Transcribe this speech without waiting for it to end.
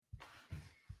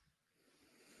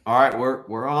All right,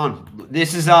 we're on.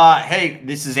 This is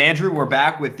this is Andrew. We're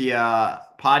back with the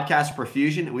podcast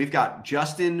Profusion. We've got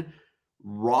Justin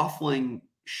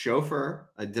Roethlingshoefer.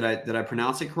 Did I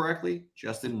pronounce it correctly?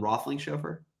 Justin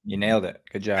Roethlingshoefer. You nailed it.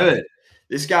 Good job. Good.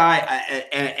 This guy,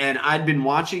 and I'd been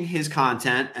watching his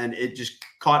content, and it just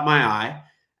caught my eye.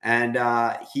 And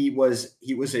he was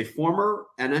a former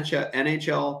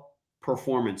NHL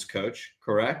performance coach,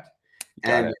 correct? You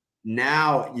got And it.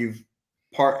 now you've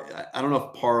I don't know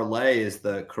if parlay is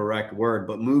the correct word,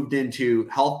 but moved into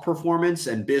health performance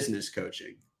and business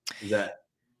coaching. Is that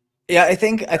Yeah, I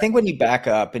think when you back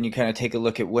up and you kind of take a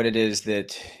look at what it is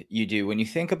that you do, when you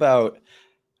think about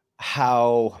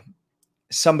how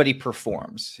somebody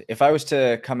performs, if I was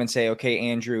to come and say, okay,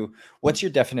 Andrew, what's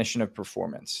your definition of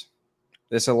performance?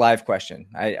 This is a live question.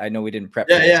 I know we didn't prep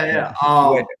for Yeah, this, yeah, but yeah.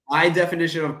 what, My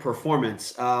definition of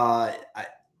performance.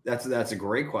 That's a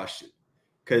great question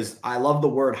because I love the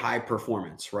word high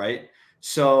performance, right?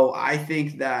 So I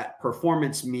think that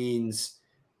performance means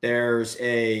there's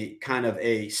a kind of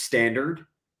a standard,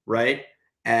 right?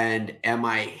 And am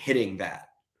I hitting that,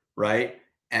 right?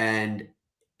 And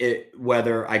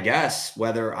whether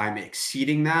I'm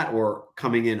exceeding that or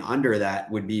coming in under that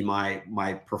would be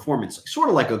my performance, sort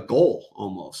of like a goal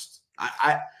almost.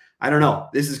 I don't know.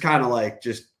 This is kind of like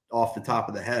just off the top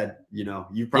of the head. You yeah,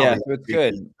 probably so it's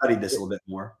good. studied this a little bit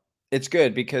more. It's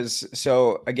good because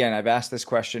so again, I've asked this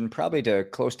question probably to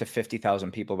close to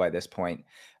 50,000 people by this point,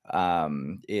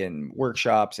 in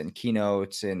workshops and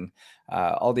keynotes and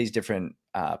all these different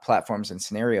platforms and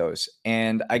scenarios.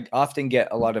 And I often get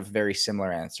a lot of very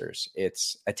similar answers.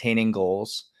 It's attaining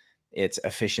goals, it's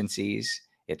efficiencies,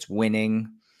 it's winning,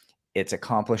 it's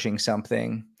accomplishing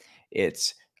something,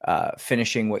 it's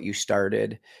finishing what you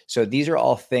started. So these are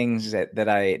all things that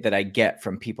I get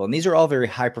from people, and these are all very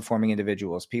high performing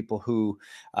individuals. People who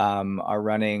are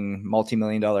running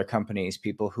multi-million-dollar companies,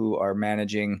 people who are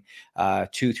managing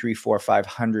 2, 3, 4,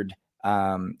 500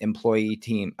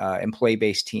 employee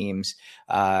based teams,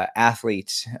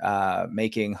 athletes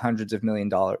making hundreds of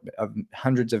millions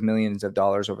of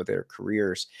dollars over their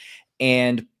careers,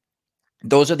 and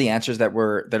those are the answers that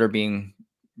are being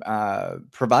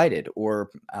provided or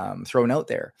thrown out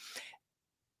there.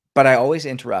 But I always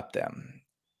interrupt them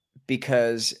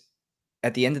because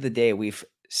at the end of the day, we've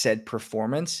said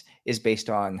performance is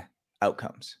based on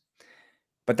outcomes.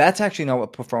 But that's actually not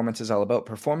what performance is all about.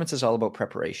 Performance is all about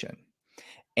preparation.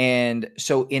 And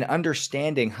so, in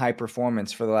understanding high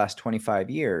performance for the last 25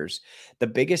 years, the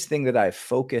biggest thing that I've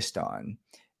focused on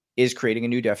is creating a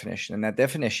new definition. And that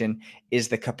definition is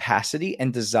the capacity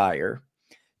and desire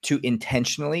to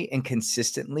intentionally and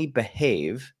consistently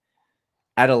behave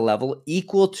at a level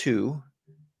equal to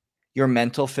your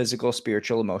mental, physical,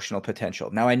 spiritual, emotional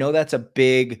potential. Now, I know that's a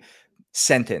big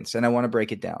sentence and I want to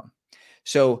break it down.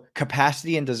 So,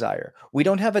 capacity and desire. We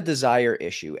don't have a desire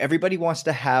issue. Everybody wants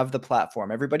to have the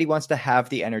platform. Everybody wants to have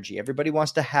the energy. Everybody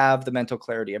wants to have the mental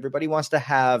clarity. Everybody wants to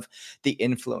have the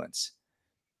influence.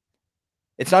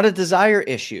 It's not a desire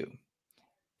issue,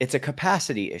 it's a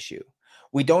capacity issue.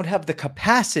 We don't have the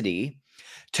capacity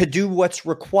to do what's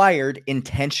required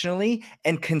intentionally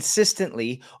and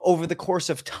consistently over the course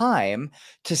of time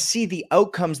to see the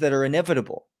outcomes that are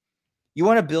inevitable. You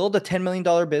want to build a $10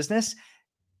 million business?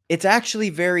 It's actually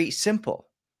very simple.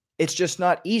 It's just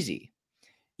not easy.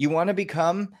 You want to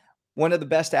become one of the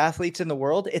best athletes in the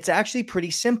world? It's actually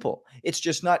pretty simple. It's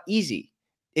just not easy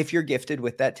if you're gifted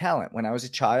with that talent. When I was a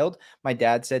child, my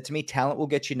dad said to me, talent will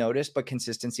get you noticed, but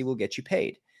consistency will get you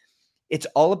paid. It's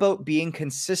all about being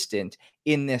consistent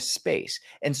in this space.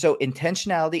 And so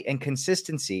intentionality and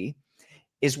consistency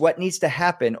is what needs to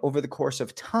happen over the course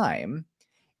of time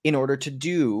in order to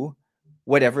do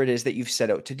whatever it is that you've set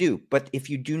out to do. But if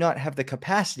you do not have the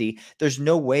capacity, there's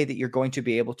no way that you're going to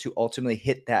be able to ultimately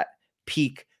hit that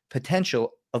peak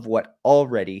potential of what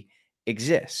already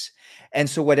exists. And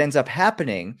so what ends up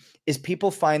happening is people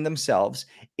find themselves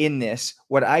in this,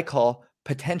 what I call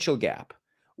potential gap,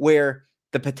 where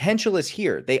the potential is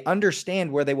here. They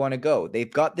understand where they want to go. They've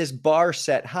got this bar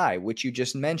set high, which you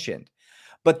just mentioned,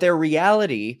 but their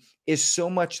reality is so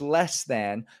much less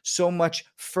than, so much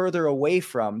further away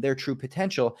from their true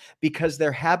potential because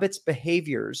their habits,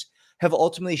 behaviors have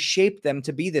ultimately shaped them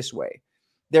to be this way.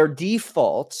 Their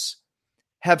defaults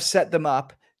have set them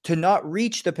up to not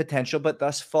reach the potential, but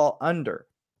thus fall under.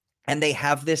 And they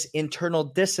have this internal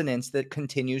dissonance that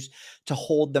continues to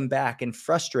hold them back and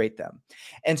frustrate them.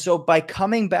 And so, by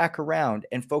coming back around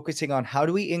and focusing on how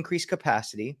do we increase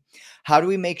capacity, how do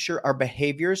we make sure our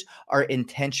behaviors are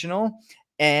intentional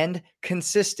and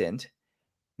consistent,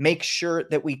 make sure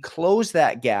that we close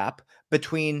that gap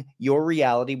between your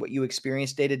reality, what you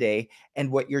experience day to day,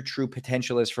 and what your true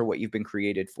potential is for what you've been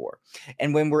created for.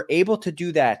 And when we're able to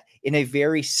do that in a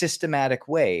very systematic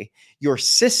way, your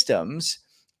systems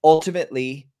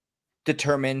ultimately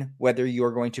determine whether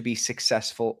you're going to be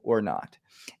successful or not.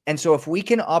 And so if we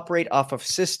can operate off of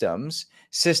systems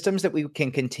that we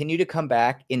can continue to come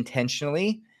back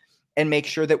intentionally and make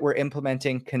sure that we're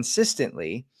implementing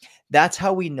consistently, that's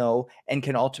how we know and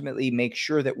can ultimately make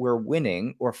sure that we're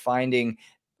winning or finding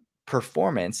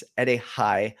performance at a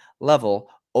high level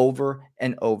over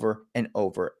and over and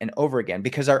over and over again,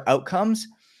 because our outcomes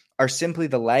are simply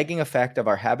the lagging effect of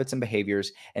our habits and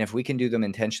behaviors. And if we can do them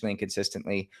intentionally and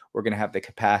consistently, we're going to have the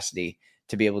capacity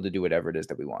to be able to do whatever it is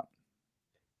that we want.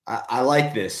 I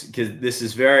like this because this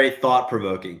is very thought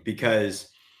provoking, because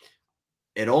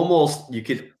it almost, you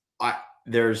could,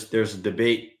 there's a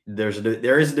debate. There is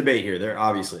a debate here. There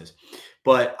obviously is,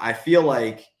 but I feel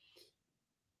like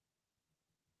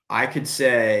I could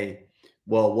say,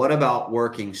 well, what about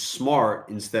working smart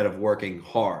instead of working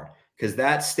hard? Because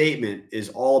that statement is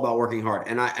all about working hard.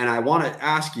 And I want to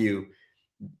ask you,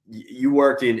 you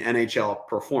worked in NHL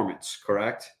performance,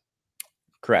 correct?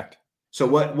 Correct. So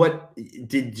what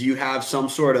did you have some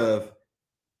sort of,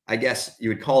 I guess you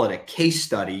would call it a case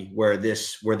study where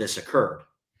this occurred?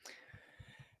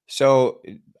 So,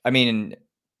 I mean,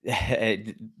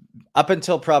 up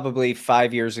until probably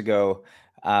 5 years ago,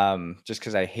 just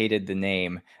because I hated the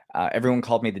name, everyone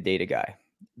called me the data guy,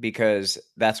 because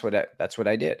that's what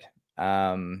I did.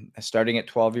 Starting at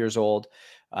 12 years old,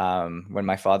 when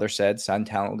my father said, "Son,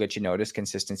 talent will get you noticed,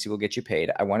 consistency will get you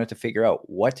paid," I wanted to figure out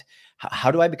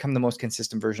how do I become the most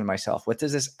consistent version of myself? What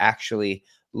does this actually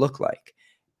look like?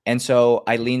 And so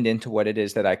I leaned into what it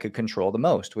is that I could control the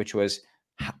most, which was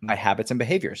my habits and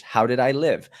behaviors. How did I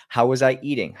live? How was I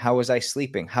eating? How was I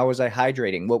sleeping? How was I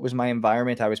hydrating? What was my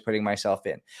environment I was putting myself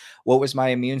in? What was my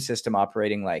immune system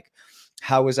operating like?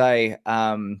 How was I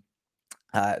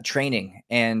training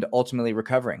and ultimately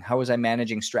recovering? How was I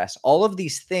managing stress? All of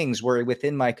these things were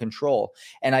within my control,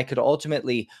 and I could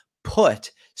ultimately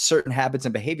put certain habits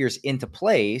and behaviors into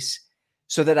place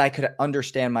so that I could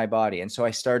understand my body. And so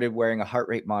I started wearing a heart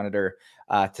rate monitor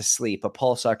to sleep, a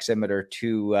pulse oximeter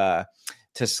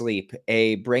to sleep,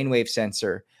 a brainwave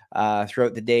sensor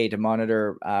throughout the day to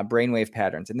monitor brainwave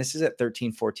patterns. And this is at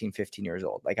 13, 14, 15 years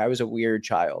old. Like, I was a weird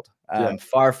child,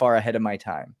 far, far ahead of my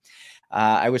time.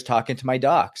 I was talking to my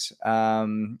docs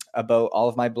about all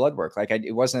of my blood work. Like,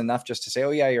 it wasn't enough just to say,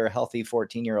 "Oh yeah, you're a healthy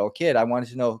 14-year-old kid." I wanted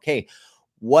to know, okay,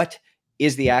 what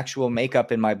is the actual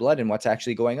makeup in my blood and what's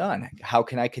actually going on? How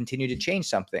can I continue to change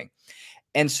something?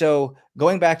 And so,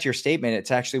 going back to your statement,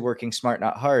 it's actually working smart,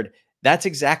 not hard. That's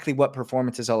exactly what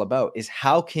performance is all about, is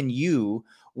how can you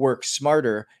work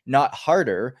smarter, not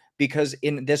harder? Because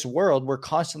in this world, we're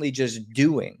constantly just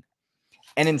doing.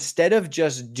 And instead of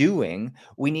just doing,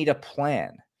 we need a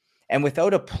plan. And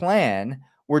without a plan,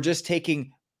 we're just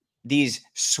taking these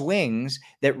swings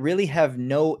that really have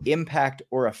no impact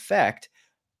or effect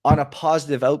on a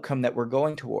positive outcome that we're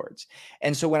going towards.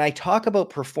 And so when I talk about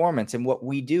performance, and what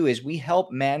we do is we help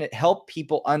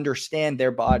people understand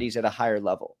their bodies at a higher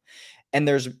level. And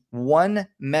there's one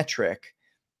metric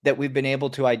that we've been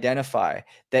able to identify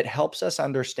that helps us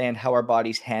understand how our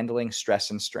body's handling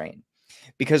stress and strain.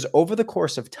 Because over the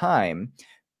course of time,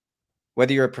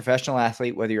 whether you're a professional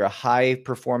athlete, whether you're a high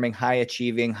performing, high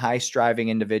achieving, high striving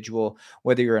individual,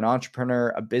 whether you're an entrepreneur,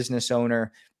 a business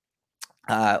owner,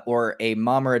 or a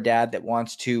mom or a dad that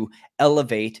wants to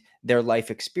elevate their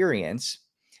life experience,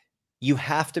 you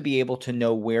have to be able to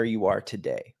know where you are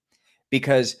today,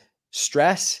 because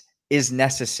stress is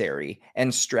necessary,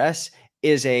 and stress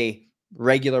is a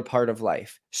regular part of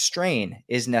life. Strain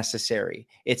is necessary.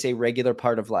 It's a regular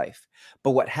part of life.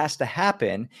 But what has to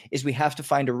happen is we have to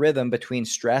find a rhythm between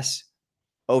stress,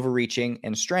 overreaching,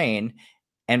 and strain,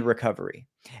 and recovery.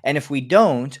 And if we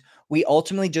don't, we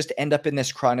ultimately just end up in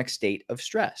this chronic state of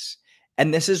stress.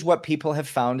 And this is what people have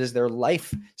found as their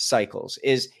life cycles,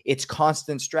 is it's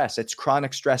constant stress, it's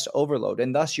chronic stress overload.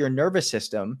 And thus your nervous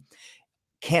system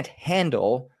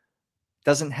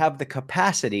doesn't have the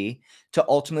capacity to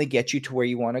ultimately get you to where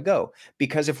you want to go.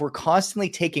 Because if we're constantly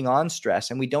taking on stress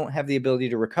and we don't have the ability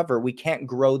to recover, we can't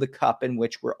grow the cup in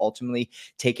which we're ultimately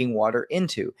taking water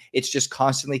into. It's just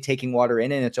constantly taking water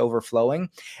in and it's overflowing.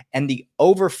 And the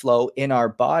overflow in our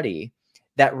body,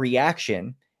 that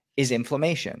reaction, is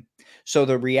inflammation. So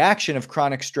the reaction of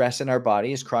chronic stress in our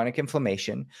body is chronic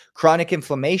inflammation. Chronic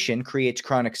inflammation creates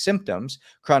chronic symptoms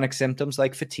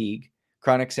like fatigue,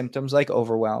 chronic symptoms like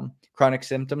overwhelm, chronic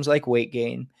symptoms like weight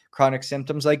gain, chronic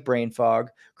symptoms like brain fog,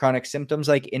 chronic symptoms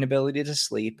like inability to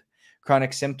sleep,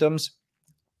 chronic symptoms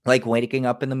like waking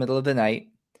up in the middle of the night.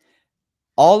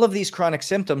 All of these chronic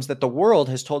symptoms that the world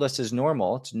has told us is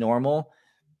normal. It's normal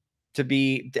to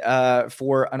be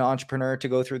for an entrepreneur to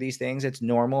go through these things. It's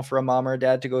normal for a mom or a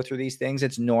dad to go through these things.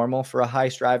 It's normal for a high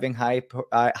striving,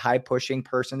 high pushing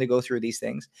person to go through these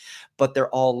things, but they're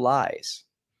all lies.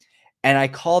 And I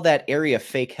call that area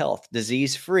fake health,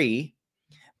 disease free,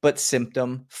 but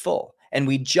symptom full. And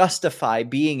we justify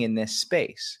being in this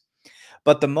space.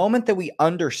 But the moment that we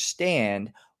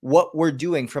understand what we're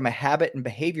doing from a habit and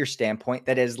behavior standpoint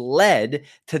that has led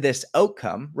to this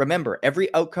outcome, remember,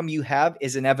 every outcome you have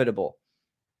is inevitable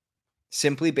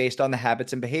simply based on the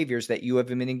habits and behaviors that you have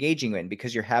been engaging in,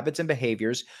 because your habits and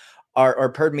behaviors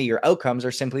your outcomes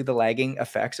are simply the lagging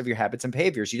effects of your habits and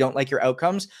behaviors. You don't like your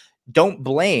outcomes, don't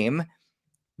blame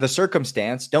the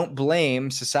circumstance, don't blame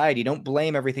society, don't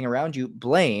blame everything around you,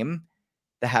 blame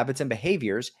the habits and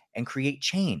behaviors and create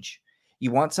change. You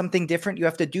want something different, you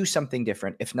have to do something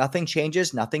different. If nothing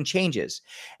changes, nothing changes.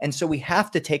 And so we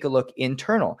have to take a look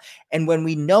internal. And when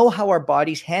we know how our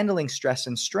body's handling stress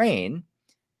and strain,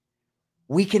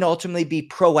 we can ultimately be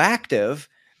proactive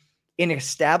in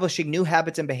establishing new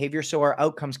habits and behaviors so our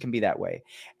outcomes can be that way.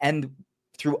 And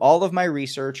through all of my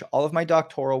research, all of my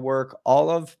doctoral work,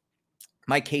 all of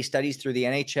my case studies through the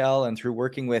NHL and through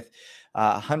working with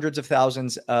hundreds of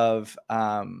thousands of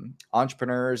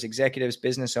entrepreneurs, executives,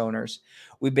 business owners,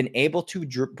 we've been able to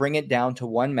bring it down to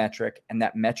one metric, and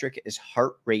that metric is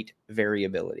heart rate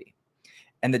variability.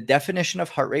 And the definition of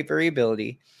heart rate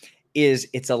variability is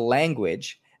it's a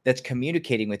language that's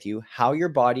communicating with you how your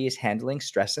body is handling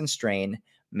stress and strain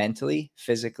mentally,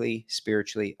 physically,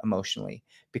 spiritually, emotionally,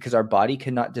 because our body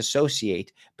cannot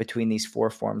dissociate between these four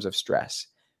forms of stress.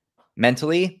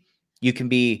 Mentally, you can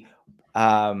be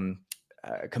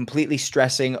completely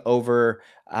stressing over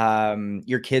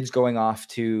your kids going off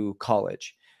to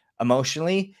college.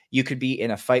 Emotionally, you could be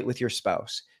in a fight with your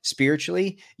spouse.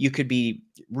 Spiritually, you could be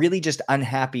really just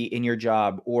unhappy in your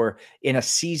job or in a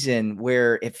season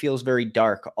where it feels very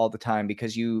dark all the time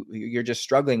because you're just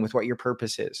struggling with what your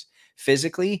purpose is.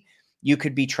 Physically, you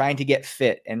could be trying to get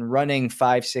fit and running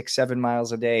 5, 6, 7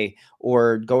 miles a day,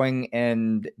 or going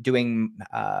and doing,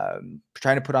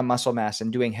 trying to put on muscle mass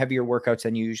and doing heavier workouts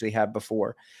than you usually have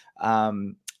before.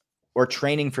 Or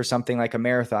training for something like a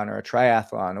marathon or a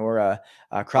triathlon or a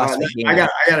CrossFit game. I got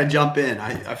to jump in.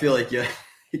 I feel like you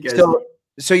guys.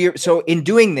 So in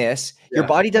doing this, your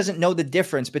body doesn't know the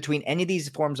difference between any of these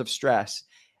forms of stress.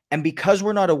 And because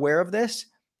we're not aware of this,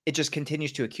 it just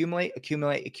continues to accumulate,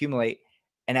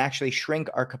 and actually shrink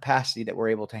our capacity that we're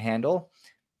able to handle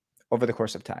over the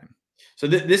course of time. So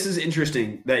this is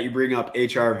interesting that you bring up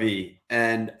HRV,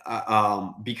 and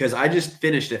because I just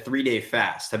finished a 3-day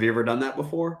fast. Have you ever done that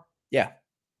before? Yeah.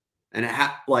 And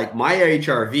like my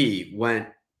HRV went,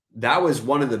 that was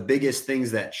one of the biggest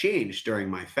things that changed during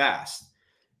my fast.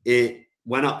 It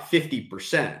went up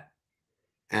 50%.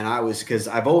 And because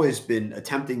I've always been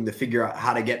attempting to figure out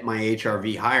how to get my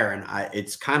HRV higher. And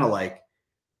it's kind of like,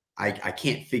 I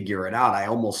can't figure it out. I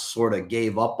almost sort of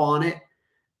gave up on it.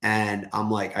 And I'm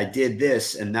like, I did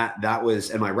this and that was,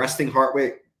 and my resting heart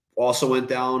rate also went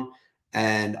down.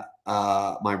 And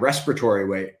my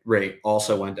respiratory rate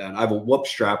also went down. I have a whoop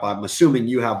strap. I'm assuming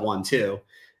you have one too.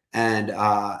 And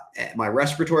my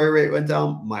respiratory rate went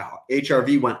down. My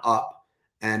HRV went up.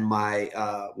 And my,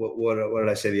 what did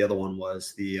I say? The other one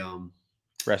was the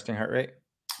resting heart rate.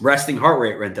 Resting heart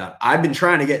rate went down. I've been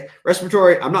trying to get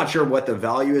respiratory. I'm not sure what the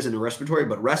value is in the respiratory,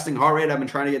 but resting heart rate, I've been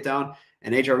trying to get down,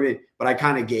 and HRV, but I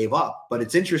kind of gave up. But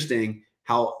it's interesting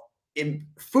how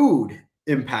food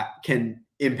can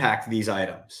impact these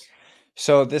items.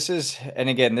 So this is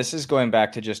going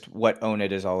back to just what Own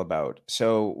It is all about.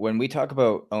 So when we talk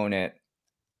about Own It,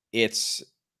 it's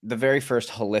the very first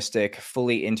holistic,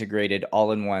 fully integrated,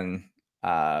 all-in-one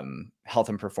health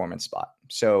and performance spot.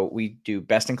 So we do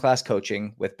best-in-class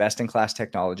coaching with best-in-class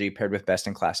technology paired with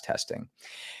best-in-class testing.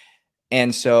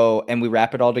 And we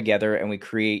wrap it all together and we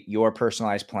create your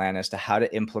personalized plan as to how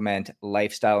to implement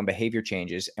lifestyle and behavior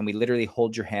changes. And we literally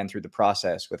hold your hand through the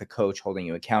process with a coach holding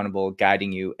you accountable,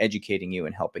 guiding you, educating you,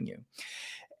 and helping you.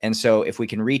 And so if we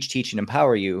can reach, teach, and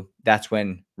empower you, that's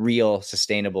when real,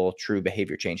 sustainable, true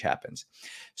behavior change happens.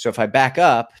 So if I back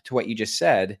up to what you just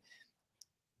said,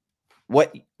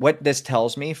 what this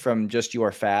tells me from just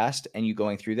your fast and you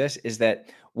going through this is that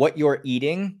what you're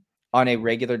eating on a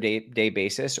regular day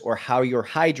basis, or how you're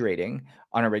hydrating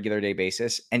on a regular day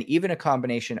basis, and even a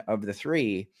combination of the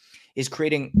three, is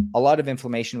creating a lot of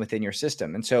inflammation within your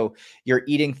system. And so you're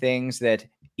eating things that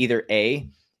either A,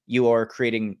 you are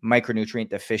creating micronutrient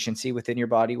deficiency within your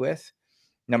body with.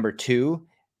 Number two,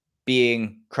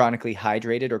 being chronically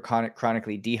hydrated or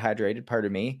chronically dehydrated,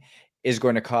 pardon me, is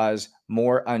going to cause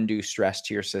more undue stress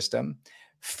to your system.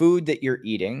 Food that you're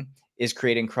eating is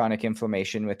creating chronic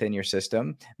inflammation within your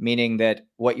system, meaning that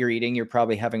what you're eating, you're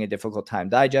probably having a difficult time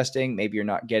digesting. Maybe you're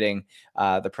not getting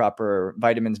the proper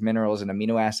vitamins, minerals, and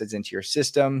amino acids into your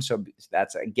system. So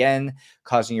that's, again,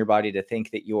 causing your body to think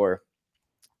that you're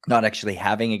not actually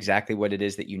having exactly what it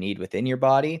is that you need within your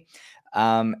body.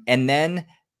 And then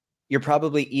you're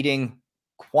probably eating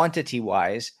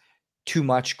quantity-wise too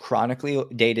much chronically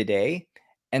day to day.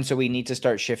 And so we need to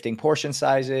start shifting portion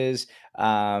sizes,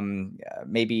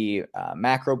 maybe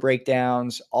macro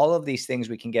breakdowns, all of these things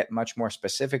we can get much more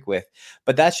specific with.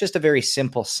 But that's just a very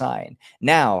simple sign.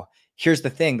 Now, here's the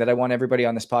thing that I want everybody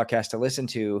on this podcast to listen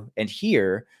to and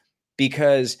hear,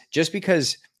 because just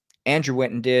because Andrew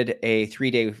went and did a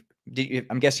 3-day,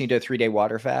 I'm guessing you did a 3-day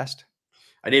water fast.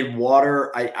 I did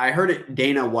water. I heard it.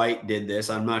 Dana White did this.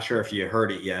 I'm not sure if you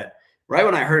heard it yet. Right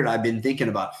when I heard it, I've been thinking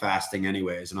about fasting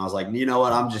anyways. And I was like, you know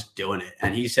what? I'm just doing it.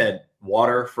 And he said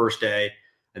water first day.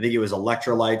 I think it was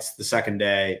electrolytes the second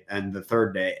day and the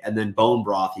third day. And then bone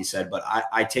broth, he said. But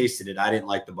I tasted it. I didn't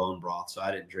like the bone broth. So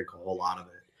I didn't drink a whole lot of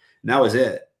it. And that was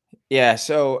it. Yeah.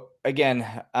 So again,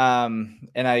 and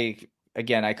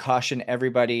I caution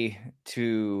everybody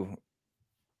to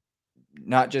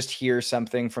not just hear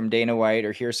something from Dana White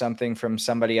or hear something from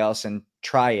somebody else and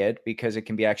try it, because it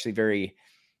can be actually very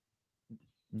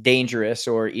dangerous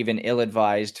or even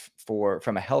ill-advised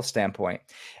from a health standpoint.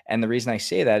 And the reason I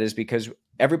say that is because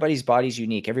everybody's body's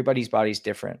unique. Everybody's body's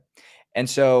different. And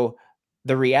so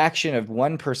the reaction of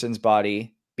one person's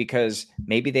body, because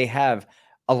maybe they have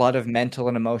a lot of mental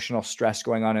and emotional stress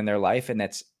going on in their life and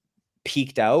that's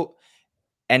peaked out,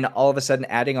 and all of a sudden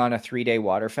adding on a 3-day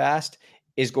water fast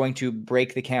is going to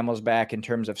break the camel's back in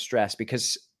terms of stress,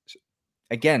 because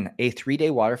again, a 3-day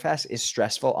water fast is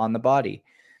stressful on the body.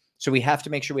 So we have to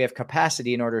make sure we have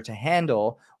capacity in order to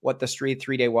handle what the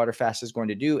 3-day water fast is going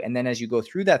to do. And then as you go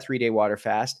through that 3-day water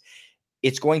fast,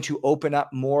 it's going to open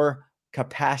up more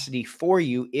capacity for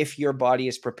you if your body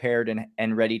is prepared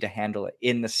and ready to handle it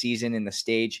in the season, in the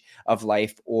stage of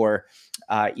life, or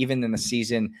even in the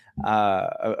season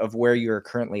of where you're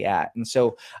currently at. And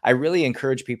so I really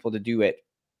encourage people to do it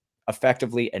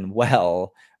effectively and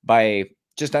well by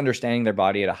just understanding their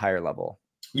body at a higher level.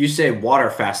 You say water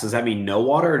fast. Does that mean no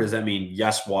water, or does that mean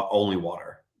yes, only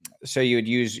water? So you would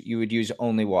use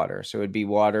only water. So it would be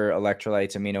water,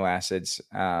 electrolytes, amino acids,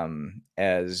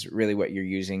 as really what you're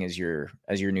using as your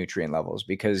nutrient levels.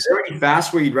 Because is there any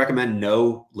fast where you'd recommend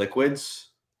no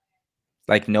liquids?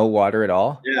 Like no water at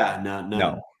all? Yeah,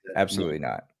 No, absolutely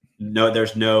not. No,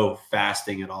 there's no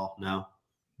fasting at all. No.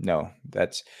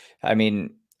 I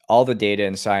mean, all the data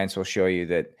and science will show you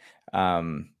that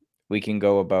we can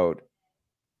go about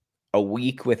a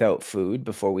week without food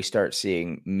before we start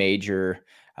seeing major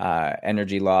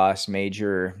energy loss,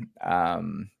 major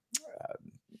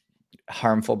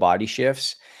harmful body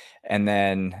shifts. And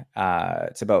then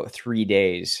it's about 3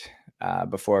 days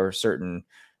before 3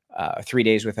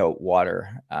 days without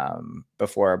water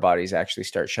before our bodies actually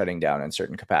start shutting down in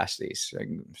certain capacities.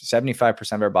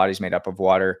 75% of our body is made up of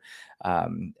water.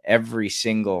 Every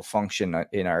single function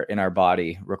in our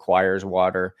body requires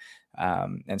water.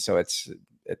 And so it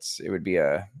would be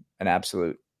an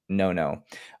absolute no.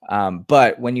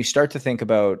 But when you start to think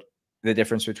about the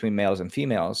difference between males and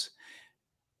females,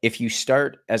 if you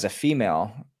start as a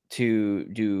female to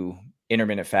do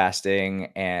intermittent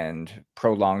fasting and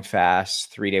prolonged fasts,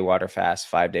 3-day water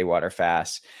fast, 5-day water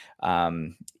fast,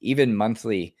 even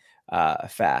monthly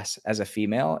fasts as a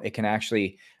female, it can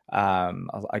actually,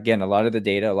 again, a lot of the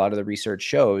data, a lot of the research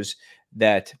shows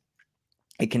that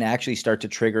it can actually start to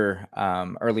trigger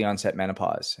early onset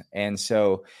menopause. And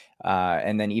so,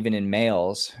 and then even in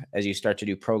males, as you start to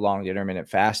do prolonged intermittent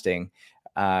fasting,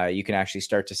 you can actually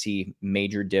start to see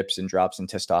major dips and drops in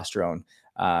testosterone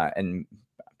and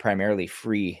primarily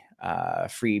free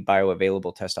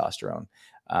bioavailable testosterone,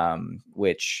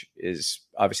 which is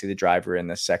obviously the driver in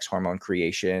the sex hormone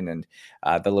creation and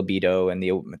the libido and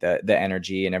the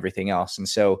energy and everything else. And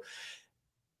so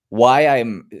why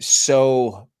I'm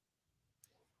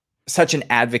such an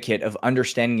advocate of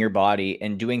understanding your body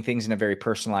and doing things in a very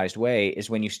personalized way is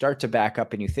when you start to back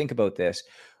up and you think about this,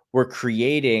 we're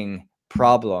creating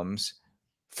problems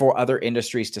for other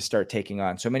industries to start taking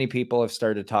on. So many people have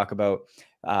started to talk about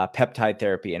peptide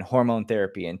therapy and hormone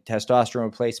therapy and testosterone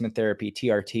replacement therapy,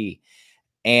 TRT.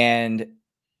 And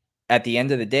at the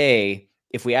end of the day,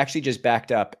 if we actually just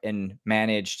backed up and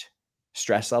managed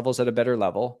stress levels at a better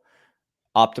level,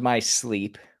 optimized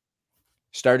sleep,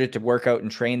 started to work out and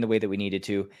train the way that we needed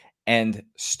to, and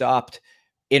stopped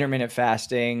intermittent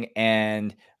fasting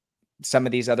and some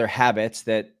of these other habits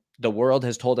that the world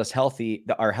has told us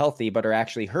are healthy, but are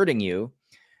actually hurting you,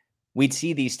 we'd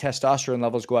see these testosterone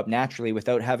levels go up naturally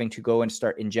without having to go and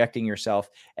start injecting yourself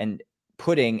and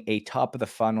putting a top of the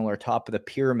funnel or top of the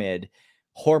pyramid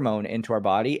hormone into our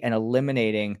body and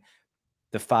eliminating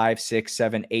the 5, 6,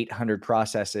 7, 800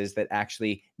 processes that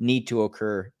actually need to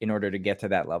occur in order to get to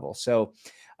that level. So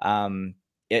I'm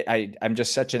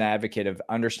just such an advocate of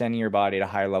understanding your body at a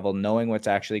higher level, knowing what's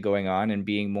actually going on, and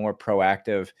being more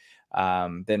proactive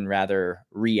than rather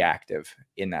reactive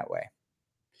in that way.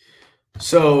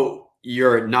 So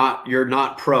you're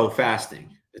not pro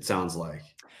fasting, it sounds like.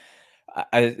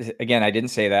 Again, I didn't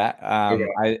say that.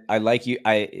 Okay. I like you.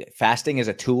 Fasting is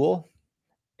a tool,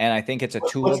 and I think it's a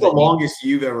tool What's the that longest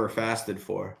you've ever fasted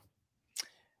for?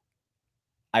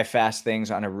 I fast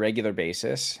things on a regular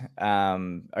basis.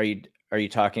 Are you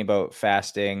talking about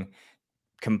fasting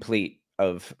complete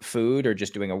of food, or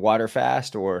just doing a water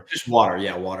fast, or Just water.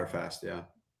 Yeah, water fast. Yeah.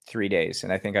 3 days?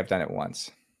 And I think I've done it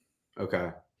once.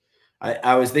 Okay.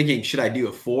 I was thinking, should I do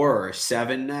a 4 or a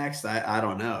 7 next? I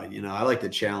don't know. I like to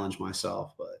challenge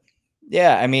myself, but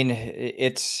Yeah, I mean,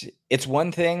 it's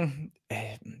one thing.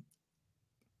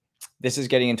 This is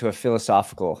getting into a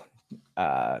philosophical,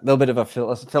 little bit of a how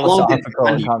long did philosophical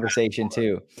Gandhi conversation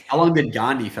too. How long did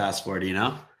Gandhi fast for? Do you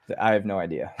know? I have no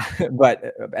idea.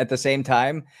 But at the same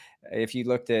time, if you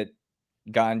looked at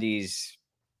Gandhi's,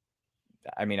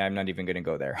 I mean, I'm not even going to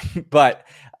go there. But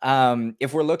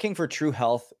if we're looking for true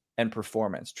health and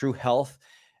performance, true health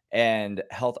and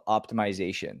health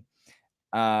optimization,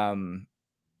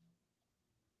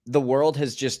 the world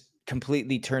has just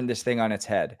completely turned this thing on its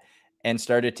head and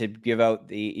started to give out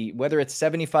whether it's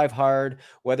 75 hard,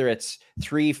 whether it's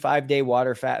 3 5-day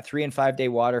water fast, 3 and 5-day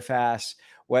water fast,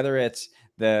 whether it's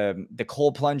the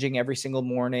cold plunging every single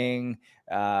morning,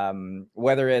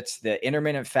 whether it's the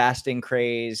intermittent fasting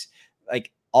craze,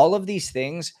 like all of these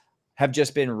things have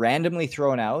just been randomly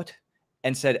thrown out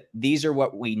and said, these are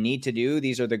what we need to do.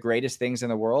 These are the greatest things in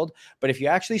the world. But if you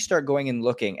actually start going and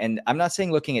looking, and I'm not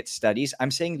saying looking at studies,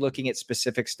 I'm saying looking at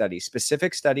specific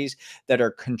studies that are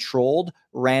controlled,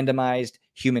 randomized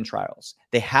human trials.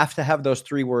 They have to have those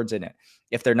 3 words in it.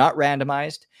 If they're not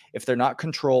randomized, if they're not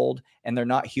controlled, and they're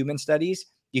not human studies,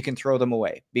 you can throw them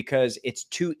away, because it's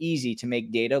too easy to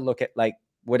make data look at like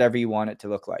whatever you want it to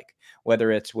look like,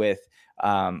 whether it's with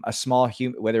a small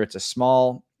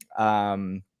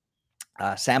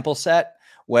sample set,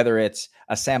 whether it's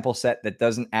a sample set that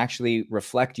doesn't actually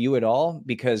reflect you at all.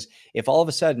 Because if all of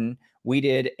a sudden we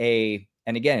did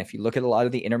and again, if you look at a lot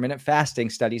of the intermittent fasting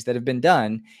studies that have been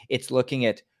done, it's looking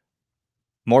at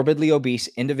morbidly obese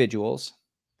individuals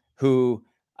who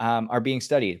are being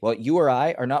studied. Well, you or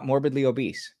I are not morbidly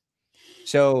obese.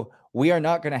 So we are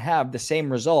not going to have the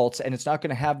same results, and it's not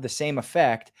going to have the same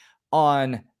effect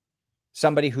on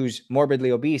somebody who's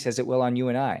morbidly obese as it will on you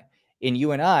and I. In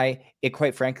you and I, it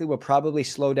quite frankly will probably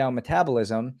slow down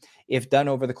metabolism if done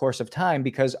over the course of time,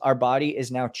 because our body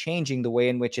is now changing the way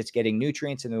in which it's getting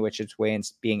nutrients, in which it's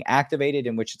being activated,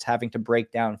 in which it's having to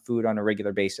break down food on a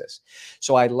regular basis.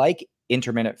 So I like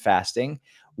intermittent fasting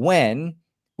when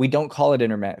we don't call it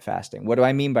intermittent fasting. What do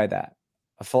I mean by that?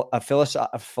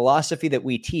 A philosophy that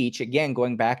we teach, again,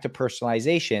 going back to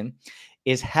personalization,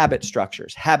 is habit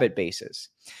structures, habit bases.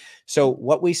 So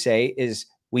what we say is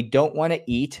we don't want to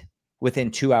eat within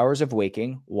 2 hours of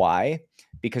waking. Why?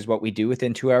 Because what we do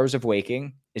within 2 hours of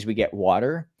waking is we get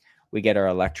water, we get our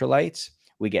electrolytes,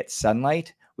 we get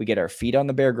sunlight, we get our feet on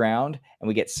the bare ground, and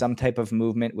we get some type of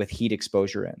movement with heat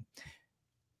exposure in.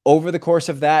 Over the course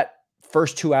of that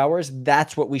first 2 hours,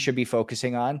 that's what we should be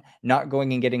focusing on, not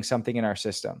going and getting something in our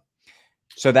system.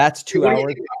 So that's 2 What do hours. you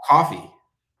think about coffee?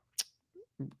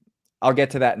 I'll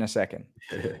get to that in a second.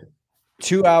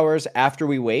 2 hours after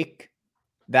we wake,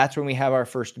 that's when we have our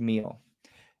first meal.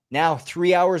 Now,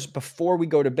 3 hours before we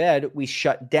go to bed, we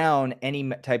shut down any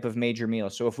type of major meal.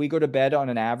 So if we go to bed on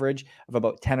an average of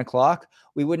about 10 o'clock,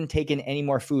 we wouldn't take in any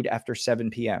more food after 7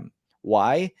 p.m.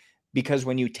 Why? Because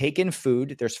when you take in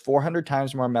food, there's 400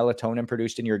 times more melatonin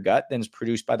produced in your gut than is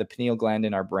produced by the pineal gland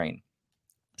in our brain.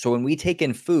 So when we take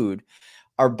in food,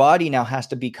 our body now has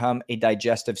to become a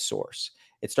digestive source.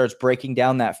 It starts breaking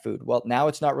down that food. Well, now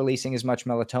it's not releasing as much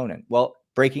melatonin. Well,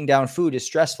 breaking down food is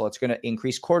stressful. It's going to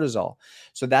increase cortisol.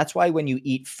 So that's why when you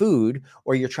eat food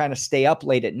or you're trying to stay up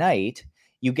late at night,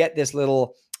 you get this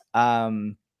little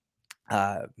bat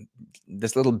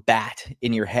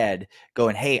in your head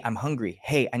going, hey, I'm hungry.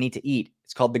 Hey, I need to eat.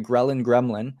 It's called the ghrelin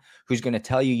gremlin, who's going to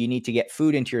tell you need to get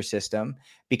food into your system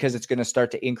because it's going to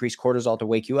start to increase cortisol to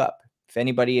wake you up. If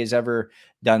anybody has ever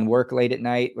done work late at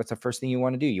night, what's the first thing you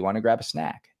want to do? You want to grab a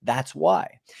snack. That's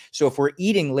why. So if we're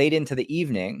eating late into the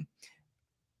evening,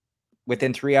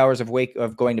 within 3 hours of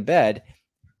going to bed,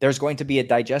 there's going to be a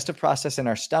digestive process in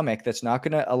our stomach that's not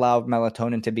going to allow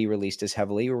melatonin to be released as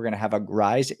heavily. We're going to have a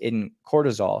rise in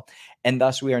cortisol, and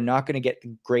thus we are not going to get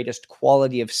the greatest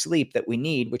quality of sleep that we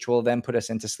need, which will then put us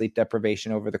into sleep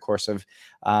deprivation over the course of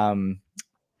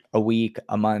a week,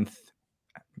 a month,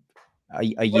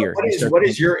 a year. What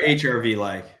is your HRV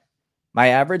like? My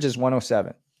average is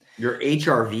 107. Your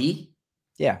HRV?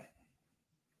 Yeah.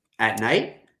 At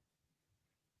night?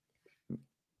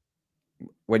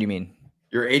 What do you mean?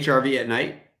 Your HRV at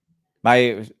night?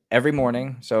 Every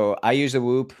morning. So I use a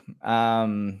Whoop.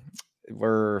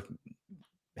 We're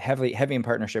heavy in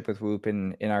partnership with Whoop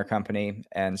in our company.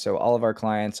 And so all of our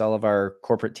clients, all of our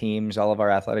corporate teams, all of our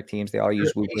athletic teams, they all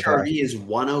use Whoop. HRV is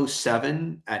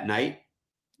 107 at night?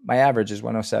 My average is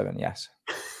 107, yes.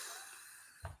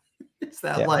 Is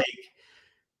that like,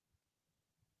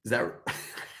 is that...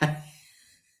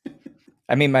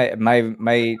 I mean,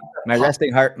 my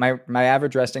resting heart, my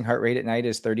average resting heart rate at night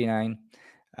is 39.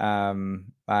 So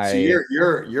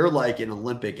you're like an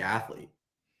Olympic athlete.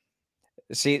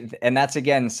 See, and that's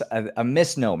again a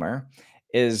misnomer.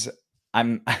 Is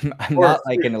I'm not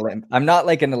like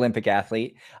an Olympic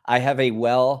athlete. I have a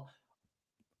well-oiled,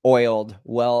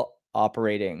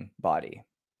 well-operating body.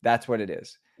 That's what it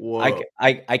is. Whoa.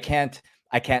 I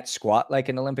can't squat like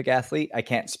an Olympic athlete. I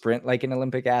can't sprint like an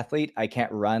Olympic athlete. I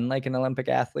can't run like an Olympic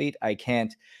athlete. I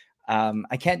can't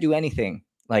do anything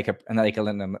like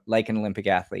an Olympic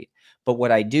athlete. But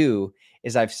what I do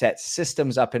is I've set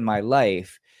systems up in my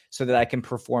life so that I can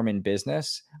perform in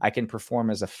business. I can perform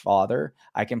as a father.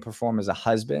 I can perform as a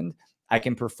husband. I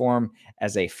can perform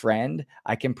as a friend.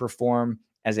 I can perform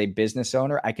as a business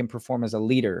owner. I can perform as a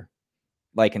leader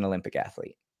like an Olympic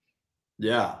athlete.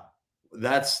 Yeah,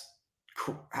 that's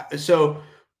so.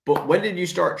 But when did you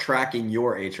start tracking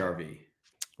your HRV?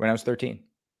 When I was 13.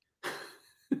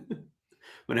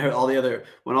 When all the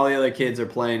other kids are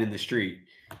playing in the street,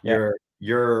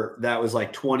 that was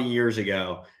like 20 years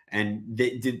ago, and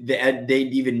they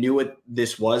even knew what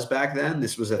this was back then.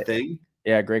 This was a thing.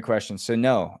 Yeah, great question. So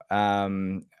no,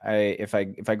 if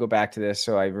I go back to this,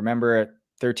 so I remember at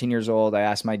 13 years old, I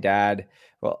asked my dad,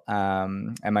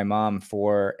 and my mom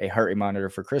for a heart rate monitor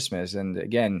for Christmas. And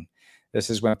again, this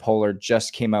is when Polar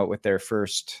just came out with their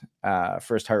first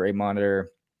heart rate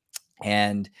monitor.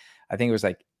 And I think it was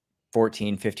like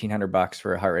 $1,500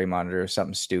 for a heart rate monitor,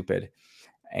 something stupid.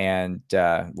 And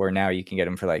where now you can get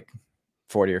them for like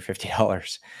 $40 or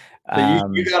 $50.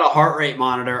 So you got a heart rate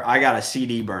monitor. I got a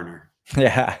CD burner.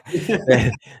 Yeah.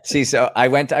 See, so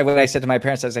when I said to my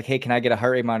parents, I was like, hey, can I get a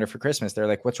heart rate monitor for Christmas? They're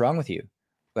like, what's wrong with you?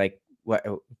 Like, what,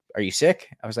 are you sick?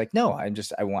 I was like, no, I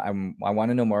want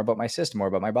to know more about my system, more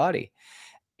about my body.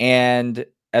 And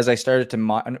as I started to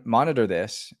monitor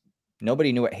this,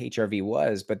 nobody knew what HRV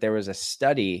was, but there was a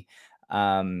study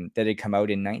that had come out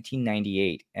in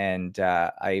 1998. And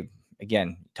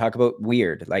again, talk about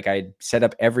weird. Like I set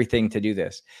up everything to do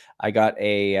this. I got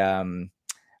a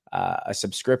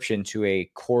subscription to a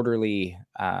quarterly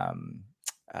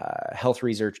health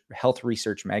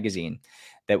research magazine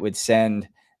that would send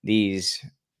these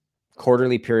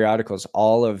quarterly periodicals,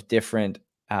 all of different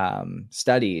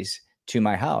studies, to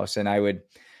my house, and I would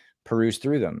peruse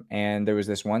through them. And there was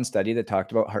this one study that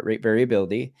talked about heart rate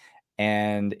variability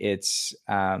and its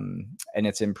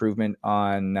improvement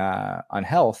on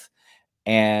health.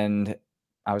 And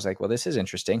I was like, well, this is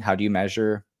interesting. How do you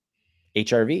measure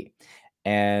HRV?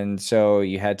 And so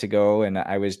you had to go, and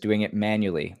I was doing it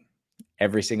manually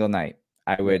every single night.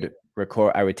 I would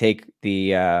take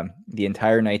the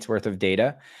entire night's worth of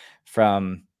data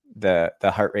from the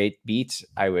heart rate beats.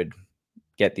 I would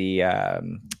get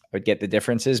the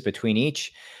differences between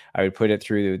each. I would put it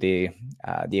through the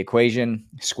equation,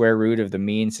 square root of the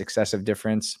mean successive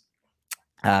difference,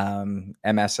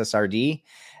 MSSRD.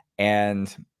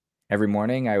 And every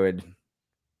morning I would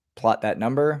plot that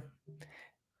number,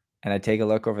 and I'd take a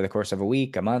look over the course of a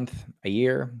week, a month, a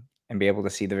year, and be able to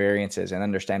see the variances and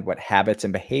understand what habits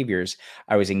and behaviors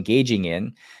I was engaging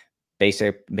in,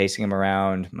 basing them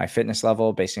around my fitness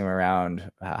level, basing them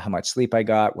around how much sleep I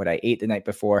got, what I ate the night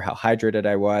before, how hydrated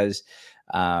I was,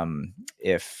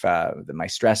 my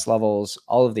stress levels,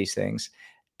 all of these things,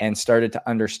 and started to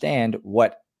understand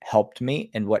what helped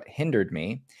me and what hindered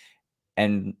me,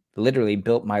 and literally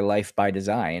built my life by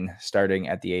design starting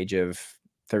at the age of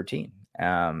 13.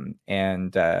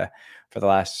 For the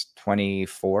last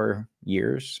 24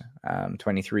 years,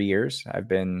 23 years, I've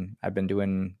been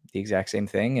doing the exact same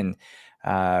thing, and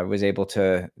was able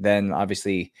to then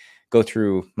obviously go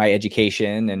through my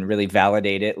education and really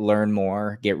validate it, learn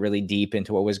more, get really deep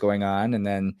into what was going on. And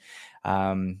then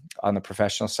on the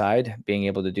professional side, being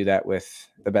able to do that with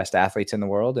the best athletes in the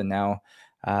world, and now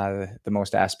the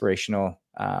most aspirational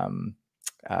and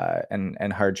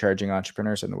hard charging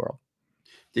entrepreneurs in the world.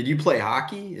 Did you play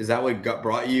hockey? Is that what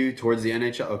brought you towards the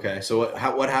NHL? Okay, so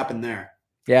what happened there?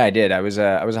 Yeah, I did. I was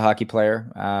a hockey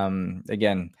player.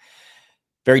 Again,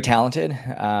 very talented.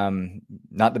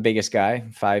 Not the biggest guy,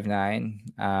 5'9",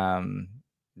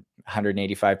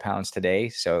 185 pounds today.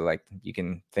 So like you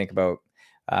can think about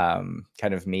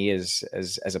kind of me as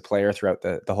a player throughout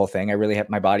the whole thing. I really have,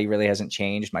 my body really hasn't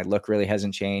changed. My look really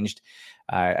hasn't changed.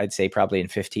 I'd say probably in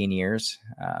 15 years.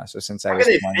 So since I was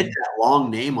 20, fit that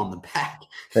long name on the back.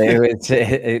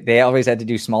 they always had to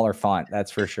do smaller font.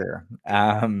 That's for sure.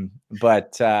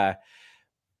 But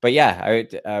yeah,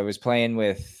 I was playing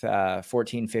with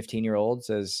 14, 15-year-olds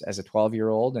as a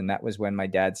 12-year-old. And that was when my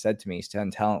dad said to me,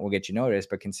 talent will get you noticed,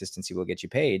 but consistency will get you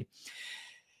paid.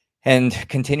 And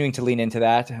continuing to lean into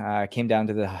that, came down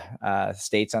to the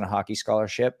States on a hockey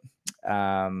scholarship,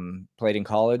 played in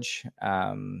college.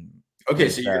 Okay,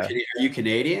 so are you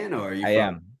Canadian or are you I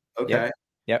am. Okay.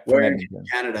 Yep. Where in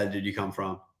Canada did you come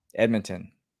from?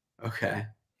 Edmonton. Okay.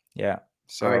 Yeah.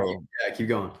 So all right, keep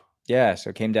going. Yeah.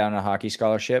 So came down on a hockey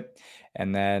scholarship,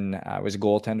 and then I was a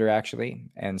goaltender actually.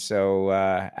 And so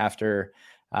after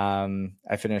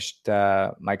I finished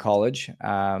my college,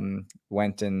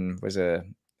 went and was a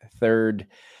third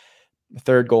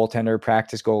goaltender,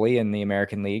 practice goalie in the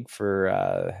American League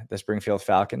for the Springfield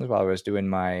Falcons while I was doing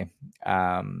my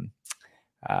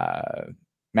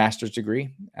master's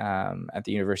degree at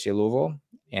the University of Louisville,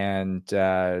 and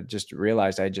just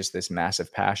realized I had just this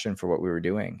massive passion for what we were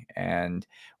doing and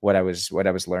what I was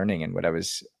learning and what I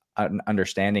was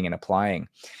understanding and applying.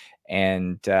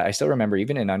 And I still remember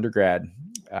even in undergrad,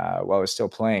 while I was still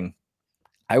playing,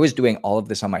 I was doing all of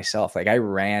this on myself. Like I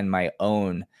ran my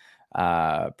own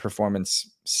performance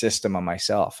system on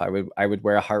myself. I would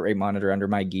wear a heart rate monitor under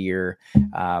my gear.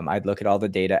 I'd look at all the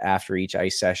data after each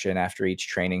ice session, after each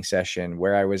training session,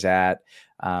 where I was at,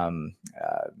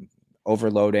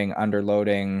 overloading,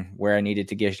 underloading, where I needed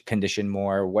to get condition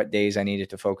more, what days I needed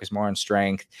to focus more on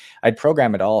strength. I'd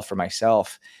program it all for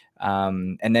myself.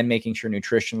 And then making sure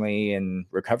nutritionally and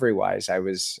recovery wise, I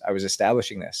was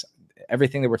establishing this.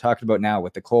 Everything that we're talking about now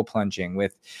with the cold plunging,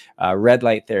 with red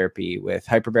light therapy, with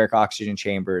hyperbaric oxygen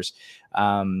chambers.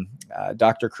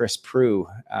 Dr. Chris Prue,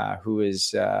 who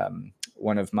is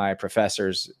one of my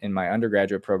professors in my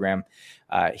undergraduate program,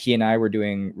 he and I were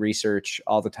doing research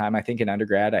all the time. I think in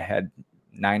undergrad, I had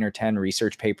 9 or 10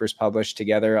 research papers published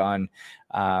together on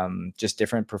just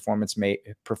different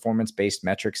performance-based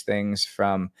metrics, things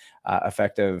from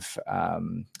effective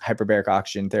hyperbaric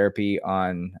oxygen therapy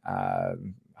on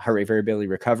heart rate variability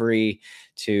recovery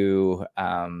to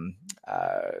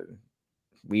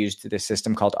we used this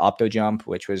system called OptoJump,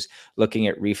 which was looking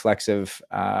at reflexive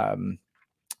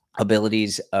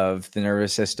abilities of the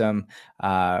nervous system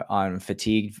on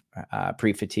fatigued,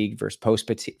 pre-fatigued versus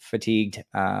post-fatigued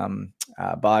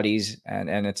bodies,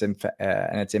 and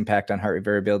its impact on heart rate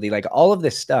variability. Like all of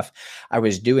this stuff I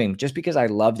was doing just because I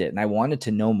loved it and I wanted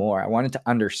to know more. I wanted to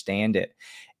understand it.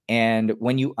 And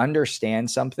when you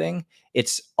understand something,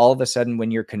 it's all of a sudden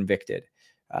when you're convicted.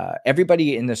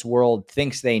 Everybody in this world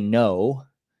thinks they know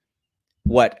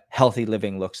what healthy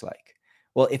living looks like.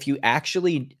 Well, if you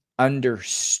actually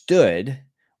understood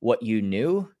what you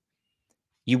knew,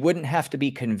 you wouldn't have to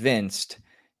be convinced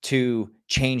to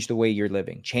change the way you're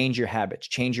living, change your habits,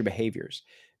 change your behaviors,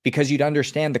 because you'd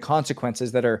understand the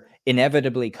consequences that are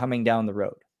inevitably coming down the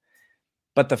road.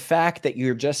 But the fact that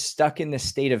you're just stuck in this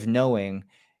state of knowing,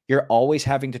 you're always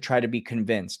having to try to be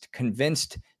convinced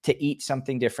to eat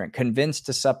something different, convinced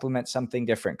to supplement something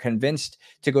different, convinced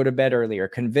to go to bed earlier,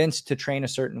 convinced to train a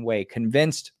certain way,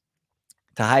 convinced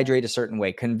to hydrate a certain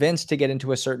way, convinced to get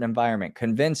into a certain environment,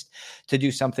 convinced to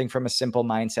do something from a simple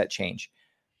mindset change.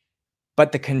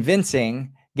 But the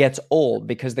convincing gets old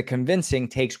because the convincing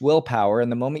takes willpower.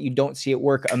 And the moment you don't see it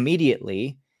work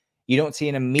immediately, you don't see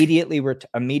an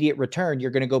immediate return,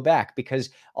 you're going to go back because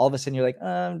all of a sudden you're like,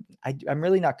 I'm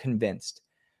really not convinced.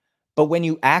 But when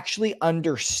you actually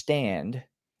understand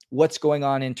what's going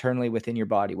on internally within your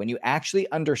body, when you actually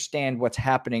understand what's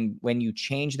happening, when you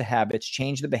change the habits,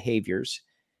 change the behaviors,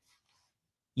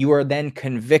 you are then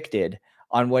convicted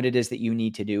on what it is that you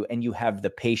need to do. And you have the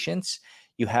patience,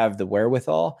 you have the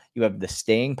wherewithal, you have the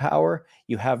staying power,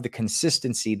 you have the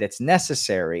consistency that's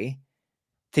necessary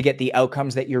to get the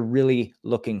outcomes that you're really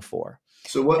looking for.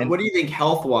 So what do you think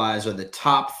health-wise are the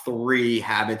top 3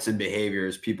 habits and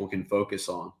behaviors people can focus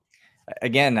on?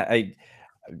 Again,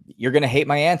 You're going to hate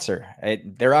my answer.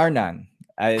 There are none.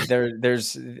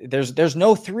 There's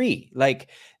no three. Like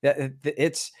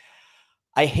it's,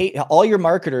 I hate all your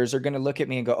marketers are going to look at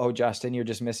me and go, oh, Justin, you're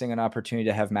just missing an opportunity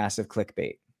to have massive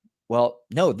clickbait. Well,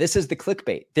 no, this is the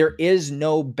clickbait. There is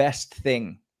no best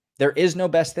thing. There is no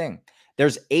best thing.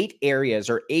 There's 8 areas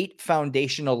or 8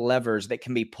 foundational levers that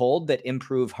can be pulled that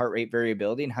improve heart rate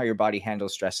variability and how your body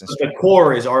handles stress and strain. The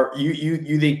core is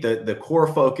you think the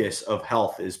core focus of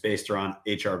health is based around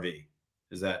HRV?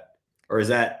 Is that, or is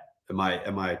that, am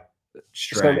I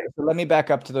straying? So let me back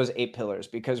up to those 8 pillars,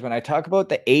 because when I talk about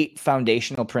the 8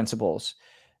 foundational principles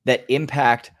that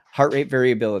impact heart rate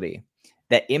variability,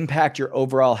 that impact your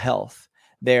overall health,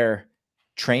 they're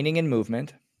training and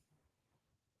movement,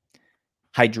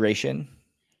 hydration,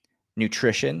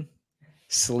 nutrition,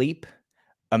 sleep,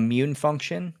 immune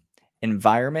function,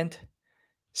 environment,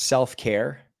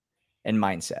 self-care, and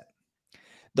mindset.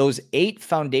 Those 8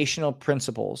 foundational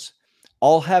principles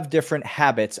all have different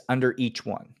habits under each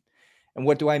one. And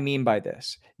what do I mean by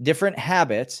this? Different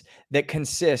habits that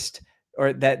consist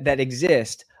or that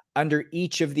exist under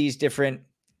each of these different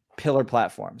pillar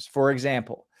platforms. For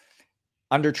example,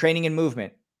 under training and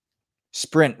movement,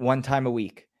 sprint 1 time a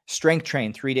week, strength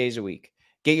train 3 days a week,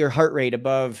 get your heart rate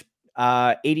above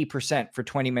 80% for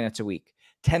 20 minutes a week,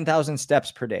 10,000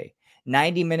 steps per day,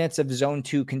 90 minutes of zone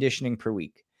 2 conditioning per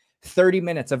week, 30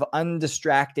 minutes of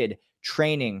undistracted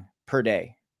training per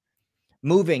day,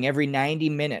 moving every 90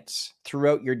 minutes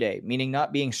throughout your day, meaning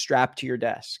not being strapped to your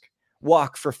desk,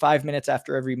 walk for 5 minutes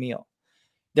after every meal.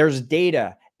 There's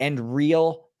data and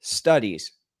real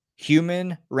studies,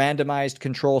 human randomized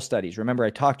control studies. Remember, I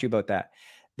talked to you about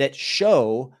that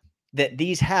show that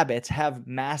these habits have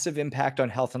massive impact on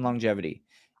health and longevity.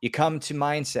 You come to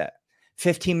mindset,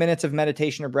 15 minutes of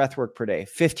meditation or breath work per day,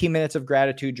 15 minutes of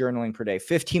gratitude journaling per day,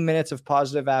 15 minutes of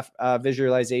positive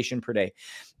visualization per day,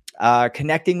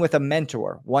 connecting with a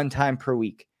mentor 1 time per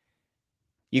week.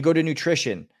 You go to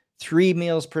nutrition, 3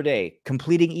 meals per day,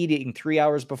 completing eating 3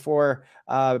 hours before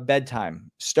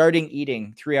bedtime, starting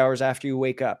eating 3 hours after you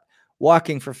wake up,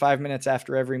 walking for 5 minutes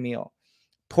after every meal,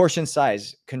 portion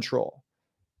size control.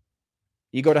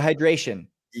 You go to hydration,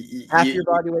 half your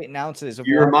body weight in ounces of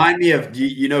You water. remind me of,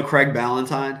 you know, Craig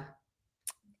Ballantyne?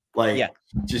 Like, Yeah.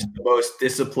 just the most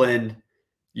disciplined.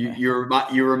 You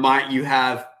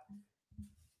have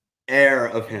air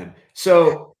of him.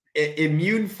 So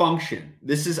immune function.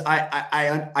 This is,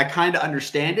 I kind of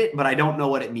understand it, but I don't know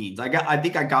what it means. I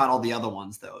think I got all the other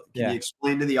ones though. Can you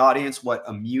explain to the audience what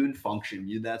immune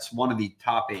function? That's one of the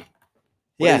top 8.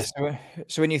 Yes. Yeah,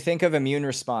 so when you think of immune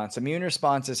response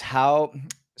is how,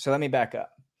 so let me back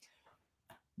up.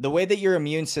 The way that your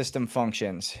immune system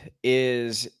functions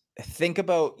is, think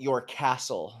about your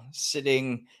castle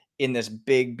sitting in this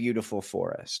big, beautiful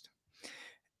forest.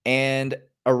 And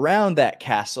around that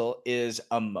castle is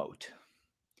a moat.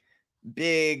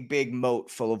 Big, big moat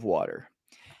full of water.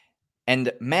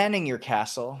 And manning your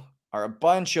castle are a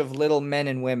bunch of little men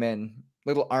and women,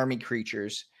 little army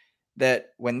creatures that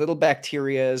when little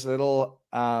bacterias, little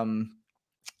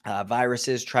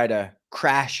viruses try to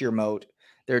crash your moat,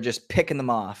 they're just picking them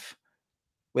off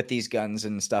with these guns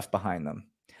and stuff behind them.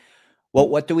 Well,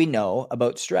 what do we know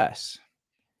about stress?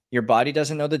 Your body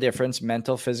doesn't know the difference,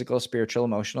 mental, physical, spiritual,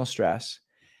 emotional stress.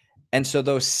 And so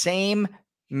those same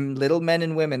little men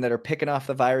and women that are picking off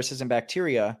the viruses and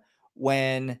bacteria,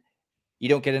 when you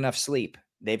don't get enough sleep,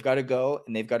 they've got to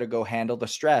go handle the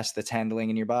stress that's handling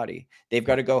in your body. They've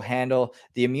got to go handle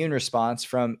the immune response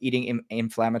from eating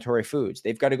inflammatory foods.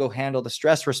 They've got to go handle the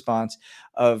stress response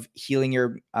of healing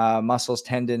your muscles,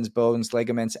 tendons, bones,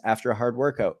 ligaments after a hard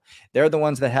workout. They're the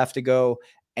ones that have to go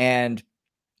and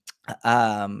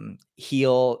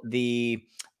heal the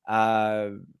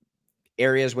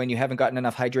areas when you haven't gotten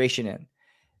enough hydration in.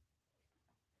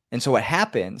 And so what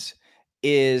happens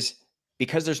is,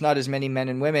 because there's not as many men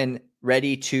and women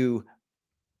ready to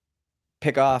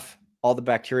pick off all the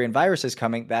bacteria and viruses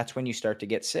coming, that's when you start to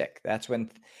get sick. That's when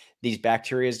these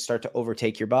bacteria start to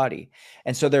overtake your body.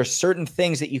 And so there are certain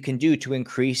things that you can do to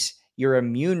increase your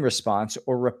immune response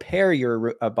or repair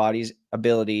your body's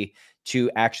ability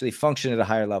to actually function at a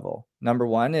higher level. Number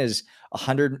 1 is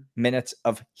 100 minutes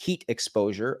of heat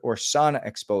exposure or sauna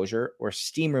exposure or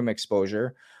steam room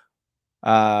exposure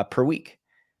per week.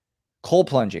 Cold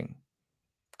plunging.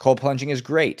 Cold plunging is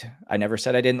great. I never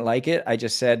said I didn't like it. I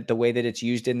just said the way that it's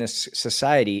used in this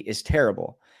society is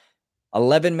terrible.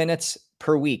 11 minutes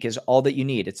per week is all that you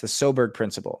need. It's the Soberg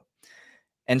principle.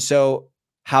 And so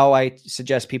how I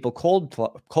suggest people cold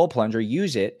plunge or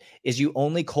use it is, you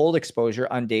only cold exposure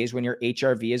on days when your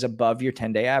HRV is above your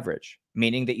 10-day average,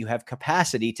 meaning that you have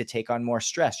capacity to take on more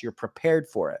stress. You're prepared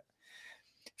for it.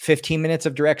 15 minutes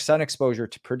of direct sun exposure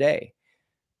per day,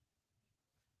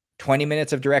 20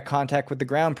 minutes of direct contact with the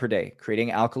ground per day,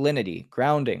 creating alkalinity,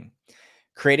 grounding,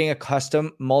 creating a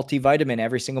custom multivitamin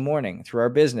every single morning through our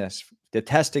business. The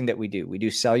testing that we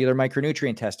do cellular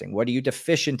micronutrient testing. What are you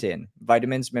deficient in?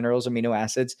 Vitamins, minerals, amino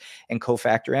acids, and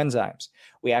cofactor enzymes.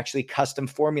 We actually custom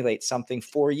formulate something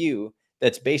for you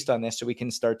that's based on this so we can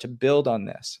start to build on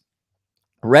this.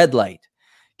 Red light.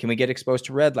 Can we get exposed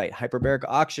to red light? Hyperbaric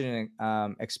oxygen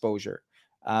exposure.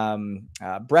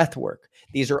 Breath work.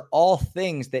 These are all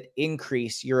things that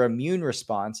increase your immune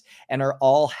response and are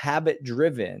all habit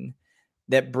driven,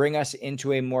 that bring us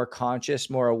into a more conscious,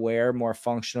 more aware, more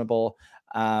functional,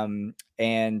 and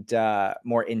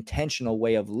more intentional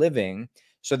way of living,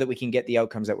 so that we can get the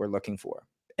outcomes that we're looking for.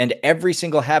 And every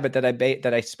single habit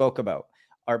that I spoke about,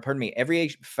 every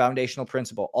foundational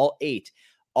principle, all 8,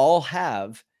 all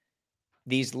have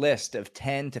these lists of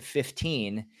 10 to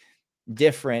 15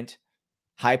 different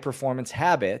high performance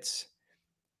habits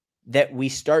that we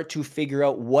start to figure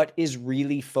out what is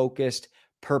really focused,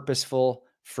 purposeful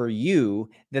for you,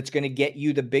 that's going to get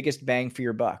you the biggest bang for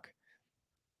your buck.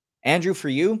 Andrew, for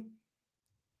you,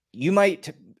 you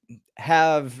might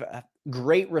have a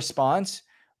great response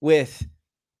with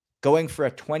going for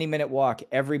a 20-minute walk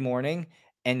every morning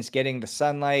and getting the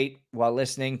sunlight while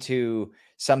listening to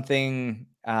something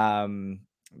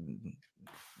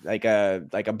like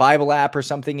a Bible app or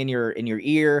something in your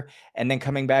ear, and then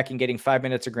coming back and getting 5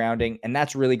 minutes of grounding. And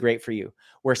that's really great for you.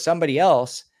 Where somebody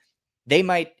else, they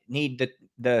might need the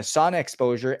sauna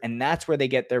exposure, and that's where they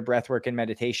get their breath work and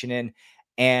meditation in,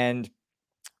 and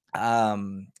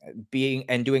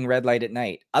doing red light at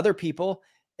night. Other people,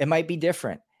 it might be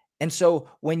different. And so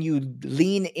when you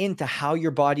lean into how your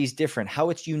body's different,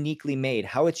 how it's uniquely made,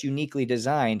 how it's uniquely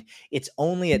designed, it's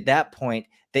only at that point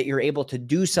that you're able to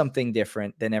do something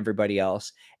different than everybody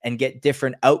else and get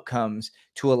different outcomes,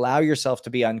 to allow yourself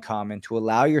to be uncommon, to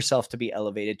allow yourself to be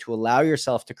elevated, to allow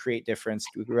yourself to create difference,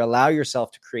 to allow yourself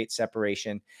to create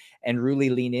separation, and really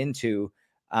lean into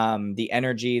the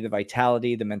energy, the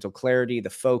vitality, the mental clarity, the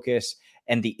focus,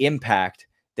 and the impact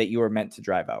that you are meant to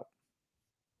drive out.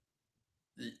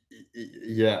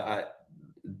 Yeah,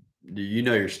 you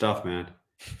know your stuff, man.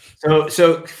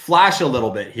 So flash a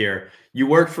little bit here. You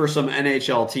worked for some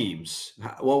NHL teams.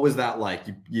 What was that like?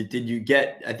 Did you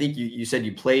get? I think you said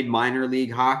you played minor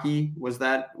league hockey. Was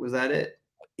that it?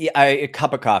 Yeah, a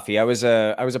cup of coffee. I was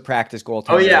a practice goaltender.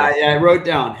 Oh yeah, I wrote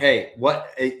down. Hey,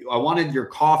 I wanted your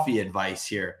coffee advice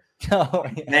here. Oh,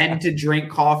 yeah. When to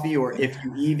drink coffee, or if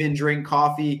you even drink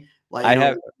coffee. Like,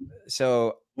 what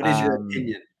is your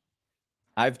opinion?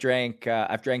 I've drank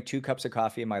 2 cups of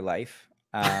coffee in my life.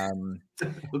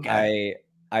 Okay.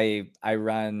 I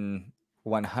run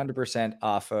 100%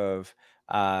 off of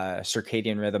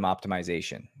circadian rhythm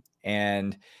optimization.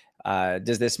 And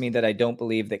does this mean that I don't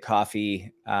believe that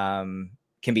coffee can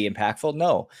be impactful?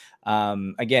 No.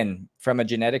 Again, from a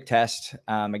genetic test,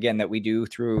 again, that we do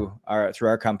through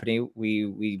our company,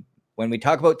 we when we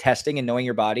talk about testing and knowing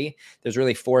your body, there's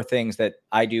really 4 things that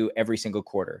I do every single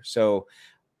quarter. So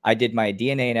I did my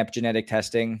DNA and epigenetic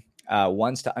testing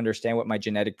once to understand what my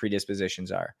genetic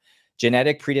predispositions are.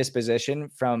 Genetic predisposition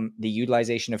from the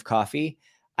utilization of coffee.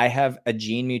 I have a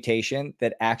gene mutation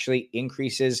that actually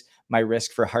increases my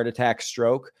risk for heart attack,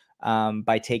 stroke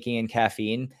by taking in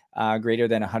caffeine greater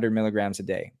than 100 milligrams a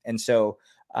day. And so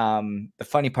the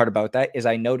funny part about that is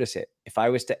I notice it. If I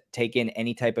was to take in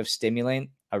any type of stimulant,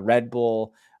 a Red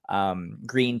Bull,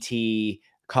 green tea,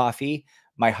 coffee,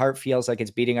 my heart feels like it's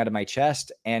beating out of my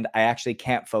chest, and I actually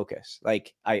can't focus.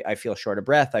 Like I feel short of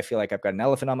breath. I feel like I've got an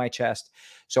elephant on my chest.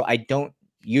 So I don't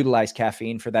utilize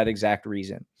caffeine for that exact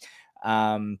reason.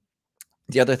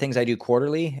 The other things I do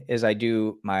quarterly is I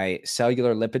do my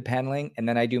cellular lipid paneling, and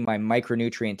then I do my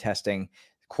micronutrient testing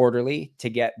quarterly to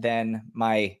get then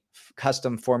my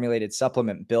custom formulated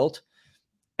supplement built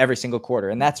every single quarter.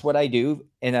 And that's what I do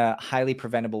in a highly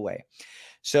preventable way.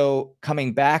 So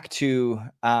coming back to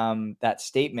that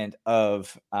statement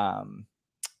of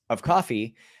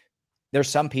coffee, there's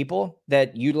some people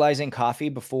that utilizing coffee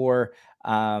before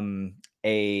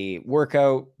a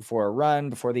workout, before a run,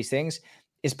 before these things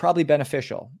is probably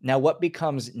beneficial. Now, what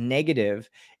becomes negative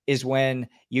is when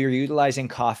you're utilizing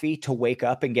coffee to wake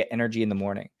up and get energy in the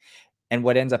morning. And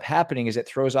what ends up happening is it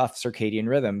throws off circadian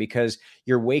rhythm, because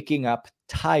you're waking up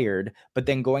tired, but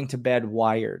then going to bed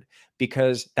wired,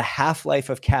 because the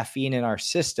half-life of caffeine in our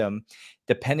system,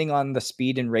 depending on the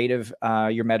speed and rate of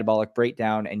your metabolic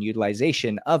breakdown and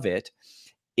utilization of it,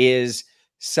 is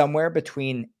somewhere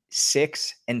between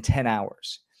 6 and 10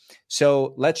 hours.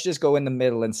 So let's just go in the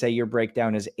middle and say your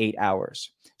breakdown is 8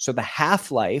 hours. So the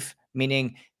half-life,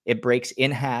 meaning it breaks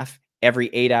in half every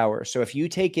 8 hours. So if you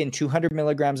take in 200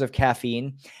 milligrams of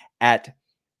caffeine at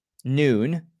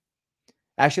noon,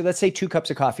 actually, let's say 2 cups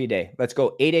of coffee a day. Let's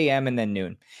go 8 a.m. and then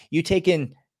noon. You take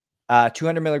in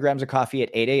 200 milligrams of coffee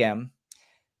at 8 a.m.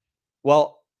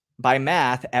 Well, by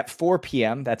math, at 4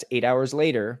 p.m., that's 8 hours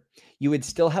later, you would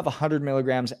still have 100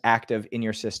 milligrams active in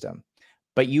your system.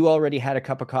 But you already had a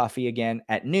cup of coffee again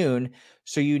at noon.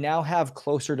 So you now have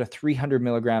closer to 300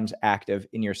 milligrams active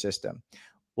in your system.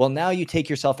 Well, now you take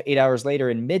yourself 8 hours later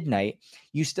in midnight,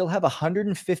 you still have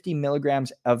 150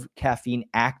 milligrams of caffeine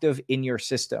active in your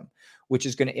system, which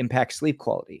is going to impact sleep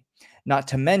quality. Not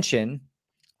to mention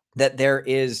that there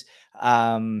is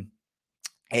a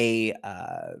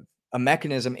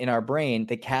mechanism in our brain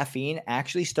that caffeine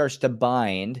actually starts to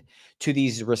bind to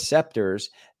these receptors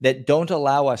that don't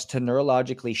allow us to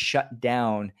neurologically shut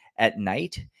down at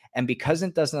night. And because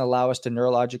it doesn't allow us to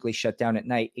neurologically shut down at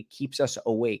night, it keeps us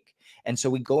awake. And so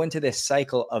we go into this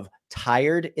cycle of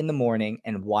tired in the morning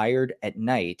and wired at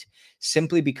night,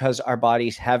 simply because our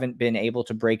bodies haven't been able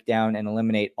to break down and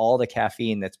eliminate all the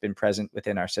caffeine that's been present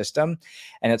within our system.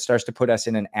 And it starts to put us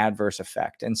in an adverse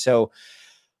effect. And so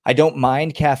I don't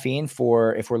mind caffeine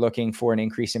for if we're looking for an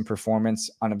increase in performance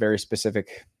on a very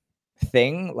specific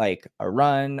thing, like a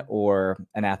run or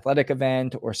an athletic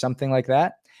event or something like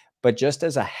that. But just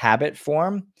as a habit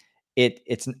form,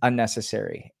 it's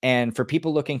unnecessary. And for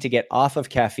people looking to get off of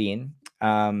caffeine,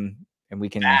 and we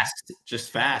can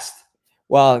just fast.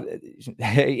 Well,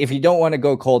 if you don't want to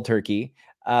go cold turkey,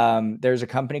 there's a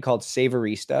company called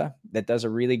Savorista that does a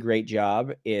really great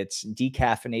job. It's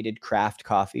decaffeinated craft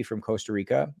coffee from Costa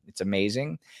Rica. It's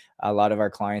amazing. A lot of our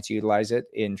clients utilize it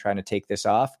in trying to take this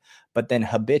off. But then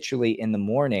habitually in the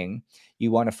morning,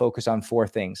 you want to focus on 4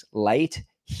 things: light,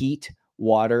 heat,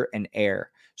 water, and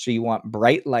air. So you want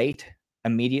bright light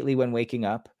immediately when waking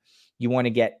up. You want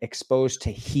to get exposed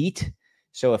to heat.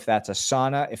 So if that's a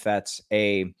sauna, if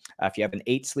you have an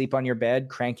 8 sleep on your bed,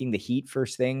 cranking the heat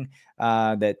first thing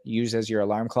that uses your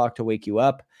alarm clock to wake you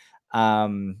up,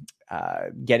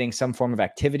 getting some form of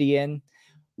activity in.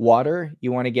 Water,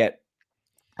 you want to get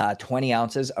 20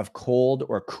 ounces of cold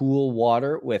or cool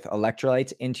water with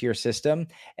electrolytes into your system,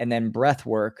 and then breath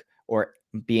work, or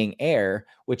being air,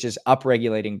 which is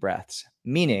upregulating breaths,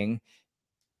 meaning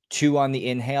 2 on the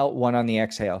inhale, 1 on the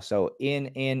exhale. So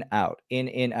in, out,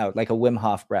 like a Wim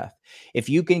Hof breath. If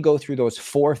you can go through those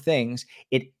 4 things,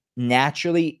 it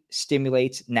naturally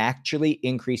stimulates, naturally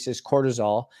increases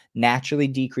cortisol, naturally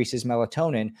decreases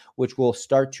melatonin, which will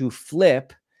start to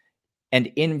flip and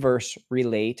inverse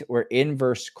relate or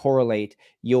inverse correlate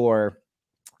your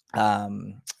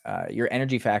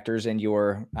energy factors and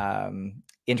your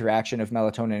interaction of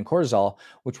melatonin and cortisol,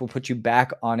 which will put you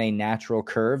back on a natural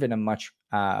curve in a much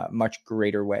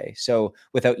greater way. So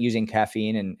without using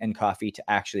caffeine and coffee to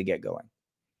actually get going.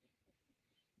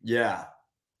 Yeah.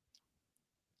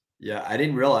 Yeah. I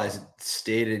didn't realize it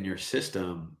stayed in your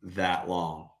system that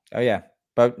long. Oh yeah.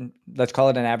 But let's call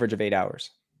it an average of 8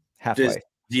 hours. Half-life.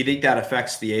 Do you think that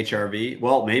affects the HRV?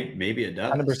 Well, maybe it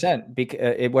does. 100%.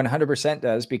 It 100%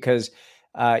 does, because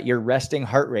your resting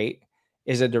heart rate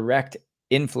is a direct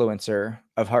influencer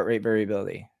of heart rate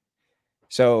variability.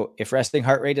 So if resting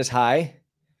heart rate is high,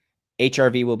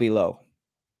 HRV will be low.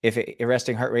 If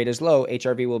resting heart rate is low,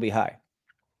 HRV will be high.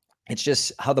 It's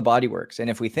just how the body works. And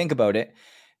if we think about it,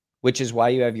 which is why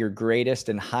you have your greatest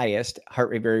and highest heart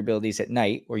rate variabilities at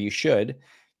night, or you should,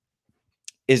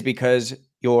 is because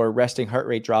your resting heart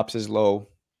rate drops as low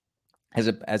as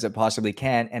it possibly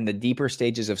can. And the deeper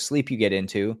stages of sleep you get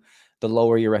into, the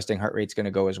lower your resting heart rate is going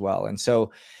to go as well. And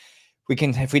so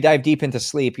if we dive deep into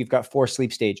sleep, you've got 4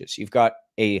 sleep stages. You've got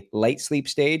a light sleep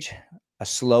stage, a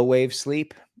slow wave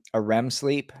sleep, a REM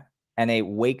sleep, and a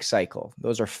wake cycle.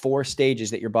 Those are 4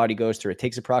 stages that your body goes through. It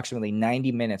takes approximately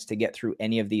 90 minutes to get through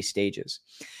any of these stages.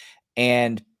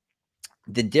 And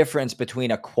the difference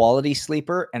between a quality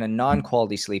sleeper and a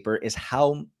non-quality sleeper is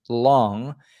how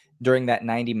long during that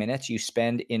 90 minutes you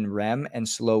spend in REM and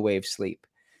slow wave sleep.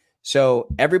 So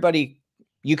everybody,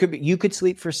 you could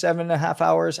sleep for 7.5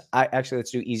 hours.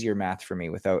 Let's do easier math for me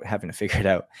without having to figure it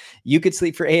out. You could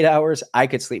sleep for 8 hours. I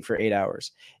could sleep for 8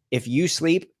 hours. If you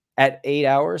sleep at 8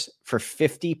 hours for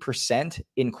 50%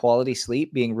 in quality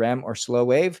sleep, being REM or slow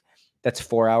wave, that's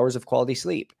 4 hours of quality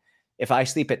sleep. If I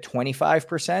sleep at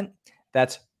 25%,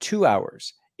 that's 2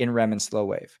 hours in REM and slow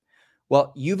wave.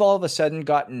 Well, you've all of a sudden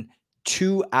gotten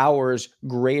 2 hours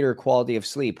greater quality of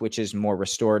sleep, which is more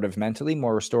restorative mentally,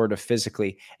 more restorative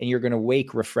physically, and you're going to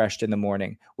wake refreshed in the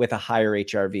morning with a higher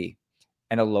HRV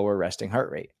and a lower resting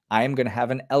heart rate. I am going to have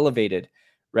an elevated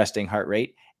resting heart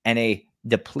rate and a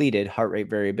depleted heart rate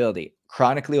variability.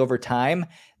 Chronically over time,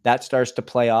 that starts to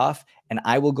play off, and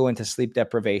I will go into sleep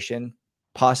deprivation,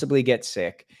 possibly get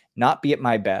sick, not be at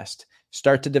my best,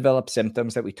 start to develop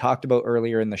symptoms that we talked about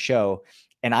earlier in the show.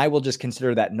 And I will just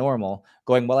consider that normal,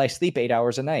 going, well, I sleep 8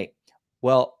 hours a night.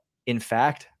 Well, in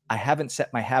fact, I haven't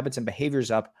set my habits and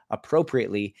behaviors up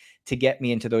appropriately to get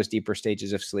me into those deeper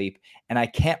stages of sleep. And I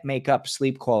can't make up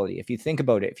sleep quality. If you think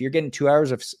about it, if you're getting 2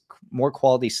 hours of more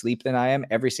quality sleep than I am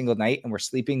every single night, and we're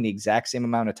sleeping the exact same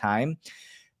amount of time,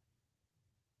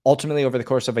 ultimately over the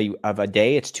course of a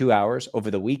day, it's 2 hours.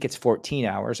 Over the week, it's 14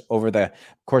 hours. Over the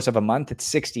course of a month, it's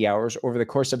 60 hours. Over the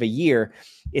course of a year,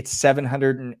 it's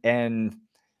 700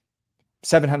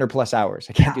 plus hours.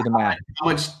 I can't do the math. How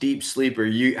much deep sleep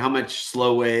how much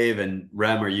slow wave and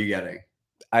REM are you getting?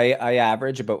 I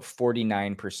average about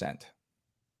 49%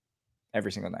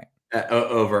 every single night.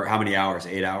 Over how many hours?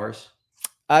 8 hours?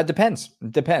 Depends.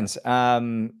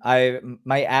 My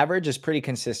average is pretty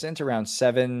consistent around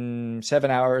 7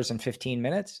 hours and 15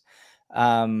 minutes.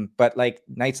 But like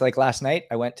nights like last night,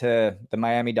 I went to the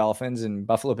Miami Dolphins and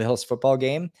Buffalo Bills football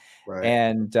game, Right.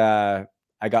 and I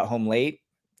got home late,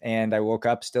 and I woke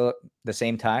up still at the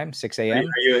same time, 6 a.m.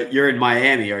 You're in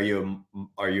Miami. Are you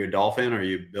a Dolphin or are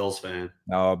you a Bills fan?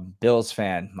 Oh, Bills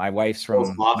fan. My wife's Bills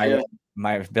from Mafia?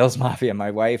 my Bills Mafia.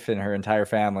 My wife and her entire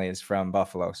family is from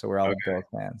Buffalo, so we're all Bills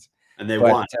fans. And they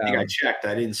But won. I think I checked.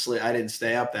 I didn't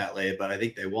stay up that late, but I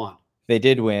think they won. they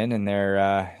did win, and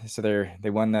they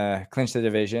won clinched the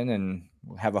division and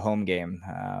have a home game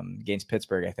against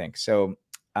Pittsburgh, I think. So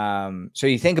so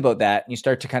you think about that, and you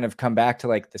start to kind of come back to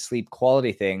like the sleep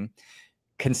quality thing.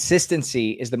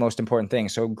 Consistency is the most important thing.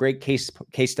 So great case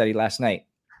study last night.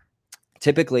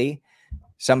 Typically,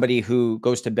 somebody who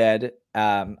goes to bed,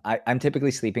 I'm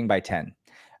typically sleeping by 10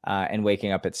 and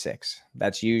waking up at 6.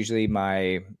 That's usually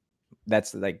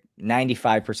that's like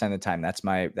 95% of the time. That's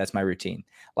my routine.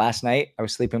 Last night, I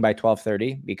was sleeping by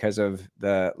 12:30 because of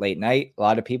the late night. A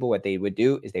lot of people, what they would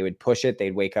do is they would push it.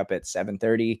 They'd wake up at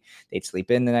 7:30. They'd sleep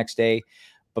in the next day.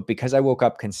 But because I woke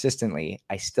up consistently,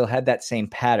 I still had that same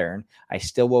pattern. I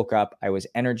still woke up. I was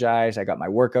energized. I got my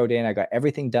workout in. I got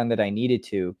everything done that I needed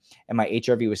to. And my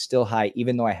HRV was still high,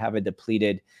 even though I have a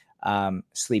depleted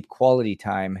sleep quality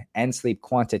time and sleep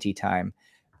quantity time.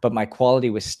 But my quality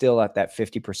was still at that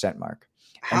 50% mark.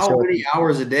 How many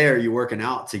hours a day are you working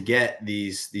out to get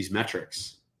these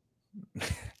metrics?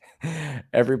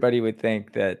 Everybody would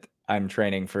think that I'm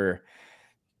training for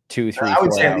 2, 3, I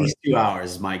would 4 say hours. at least 2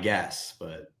 hours is my guess,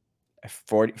 but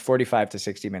 45 to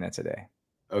 60 minutes a day.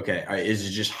 Okay. All right. Is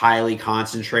it just highly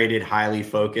concentrated, highly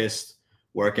focused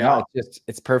workout? No,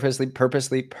 it's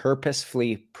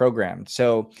purposefully programmed.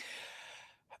 So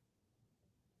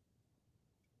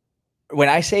when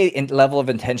I say level of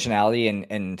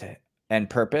intentionality and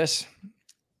purpose,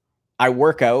 I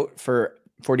work out for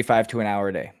 45 to an hour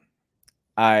a day.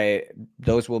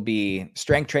 Those will be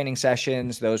strength training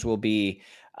sessions. Those will be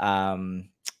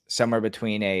somewhere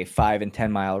between a 5 and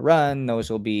 10 mile run. Those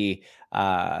will be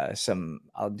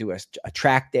I'll do a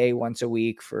track day once a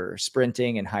week for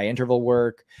sprinting and high interval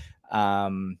work.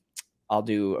 I'll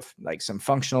do like some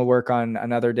functional work on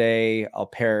another day. I'll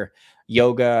pair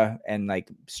yoga and like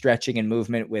stretching and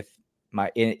movement with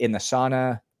my in the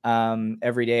sauna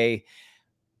every day.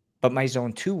 But my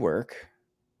zone 2 work,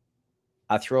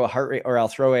 I'll throw a heart rate, or I'll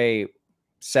throw a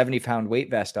 70-pound weight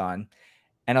vest on,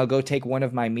 and I'll go take one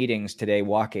of my meetings today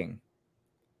walking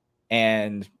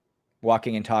and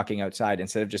talking outside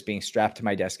instead of just being strapped to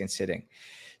my desk and sitting.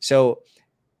 So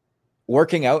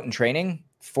working out and training,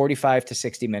 45 to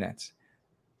 60 minutes.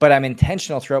 But I'm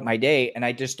intentional throughout my day, and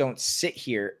I just don't sit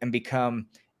here and become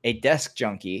a desk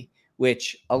junkie,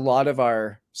 which a lot of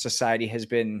our society has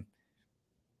been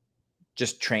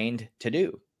just trained to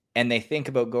do. And they think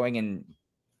about going and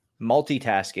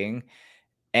multitasking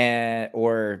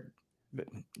or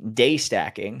day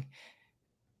stacking,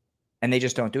 and they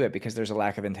just don't do it because there's a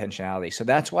lack of intentionality. So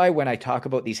that's why when I talk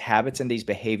about these habits and these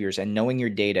behaviors and knowing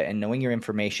your data and knowing your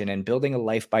information and building a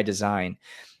life by design,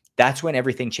 that's when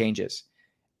everything changes.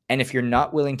 And if you're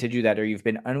not willing to do that, or you've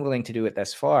been unwilling to do it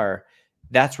thus far,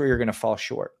 that's where you're going to fall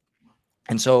short.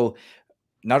 And so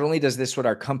not only does this what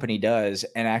our company does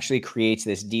and actually creates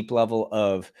this deep level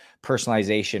of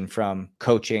personalization from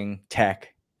coaching,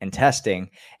 tech, and testing,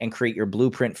 and create your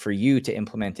blueprint for you to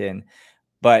implement in,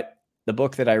 but the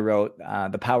book that I wrote,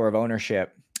 The Power of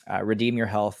Ownership, Redeem Your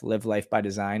Health, Live Life by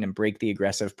Design, and Break the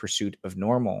Aggressive Pursuit of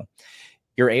Normal,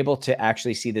 you're able to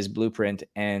actually see this blueprint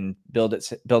and build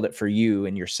it for you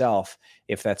and yourself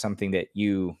if that's something that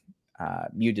you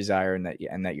desire and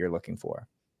that you're looking for.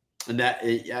 And that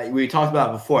we talked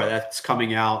about it before. That's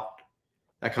coming out.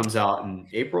 That comes out in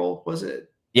April, was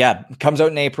it? Yeah, comes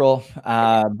out in April.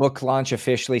 Book launch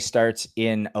officially starts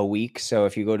in a week. So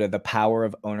if you go to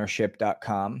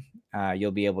thepowerofownership.com,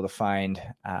 you'll be able to find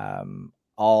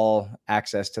all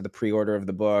access to the pre-order of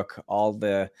the book. All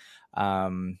the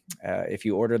if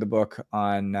you order the book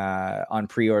on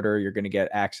pre-order, you're going to get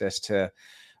access to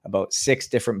about 6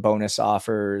 different bonus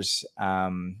offers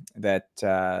that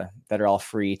are all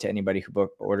free to anybody who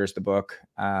orders the book,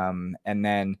 and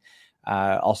then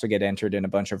also get entered in a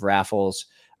bunch of raffles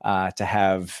to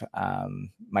have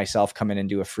myself come in and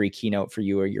do a free keynote for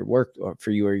you or your work, or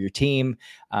for you or your team,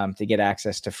 to get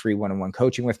access to free one-on-one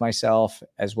coaching with myself,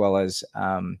 as well as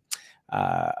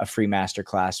a free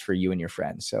masterclass for you and your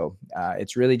friends. So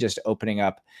it's really just opening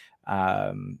up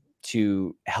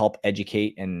to help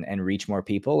educate and reach more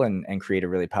people and create a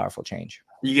really powerful change.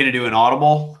 You going to do an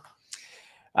Audible?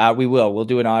 We'll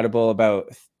do an Audible about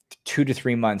 2 to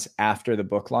 3 months after the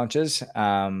book launches,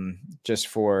 just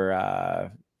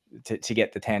for to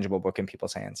get the tangible book in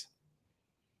people's hands.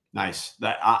 Nice.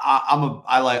 That I love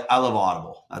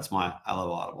Audible. I love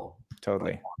Audible.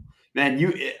 Totally. Man,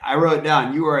 I wrote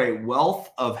down, you are a wealth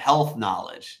of health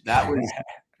knowledge. That was,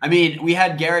 I mean, we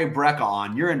had Gary Brecka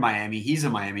on. You're in Miami. He's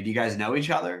in Miami. Do you guys know each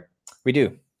other? We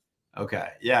do. Okay.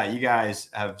 Yeah. You guys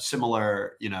have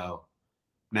similar,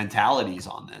 mentalities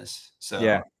on this. So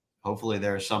yeah, hopefully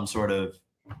there's some sort of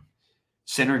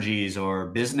synergies or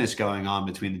business going on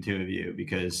between the two of you,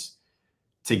 because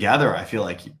together I feel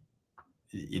like,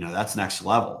 that's next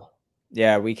level.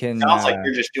 Yeah, we can. Sounds like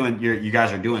you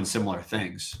guys are doing similar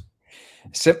things.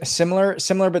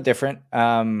 Similar but different.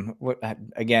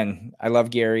 Again, I love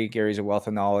Gary. Gary's a wealth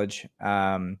of knowledge.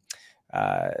 The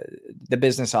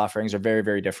business offerings are very,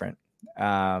 very different.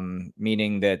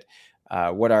 Meaning that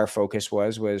what our focus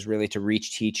was really to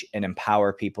reach, teach, and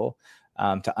empower people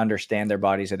to understand their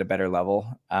bodies at a better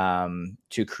level,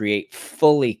 to create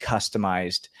fully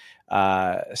customized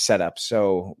setups.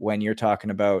 So when you're talking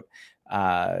about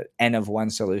N of one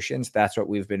solutions, that's what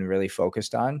we've been really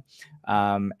focused on,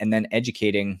 and then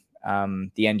educating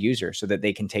the end user so that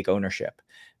they can take ownership,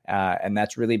 and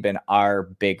that's really been our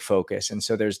big focus. And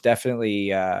so there's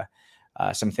definitely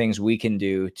some things we can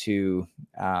do to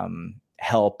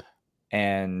help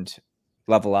and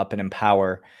level up and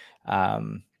empower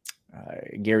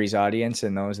Gary's audience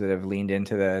and those that have leaned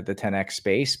into the 10x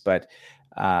space. But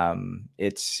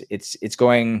it's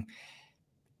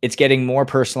getting more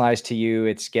personalized to you.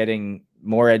 It's getting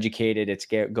more educated. It's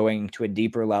going to a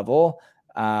deeper level,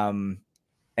 and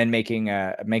making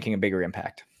a bigger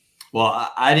impact.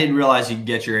 Well, I didn't realize you could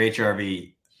get your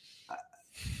HRV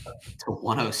to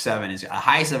 107. Is the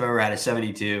highest I've ever had is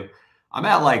 72. I'm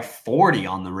at like 40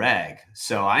 on the reg,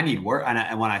 so I need work.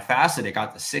 And when I fasted, it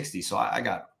got to 60. So I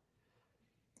got.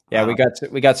 Yeah,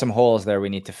 we got some holes there we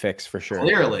need to fix for sure.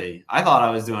 Clearly, I thought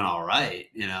I was doing all right.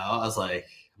 I was like,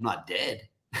 I'm not dead.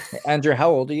 Andrew,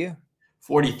 how old are you?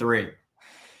 43.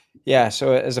 Yeah.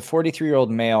 So as a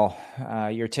 43-year-old male,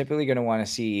 you're typically going to want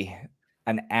to see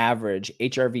an average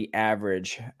HRV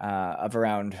average of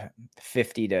around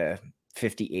 50 to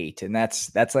 58. And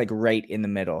that's like right in the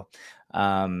middle.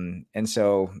 And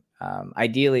so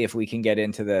ideally, if we can get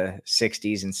into the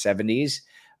 60s and 70s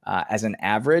as an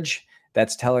average,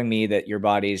 that's telling me that your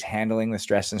body's handling the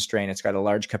stress and strain. It's got a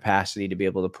large capacity to be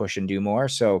able to push and do more.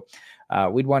 So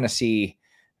we'd want to see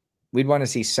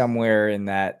somewhere in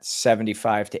that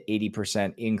 75 to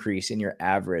 80% increase in your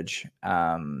average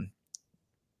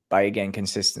by, again,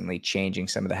 consistently changing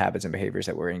some of the habits and behaviors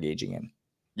that we're engaging in.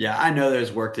 Yeah, I know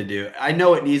there's work to do. I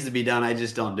know it needs to be done. I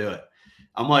just don't do it.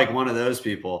 I'm like one of those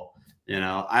people,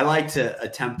 I like to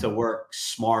attempt to work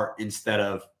smart instead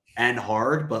of and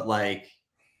hard, but like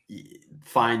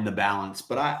find the balance.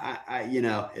 But I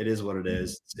it is what it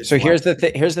is. So here's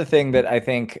the thing that I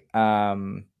think,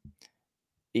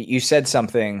 you said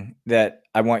something that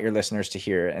I want your listeners to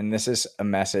hear. And this is a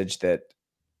message that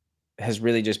has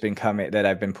really just been coming, that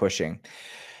I've been pushing,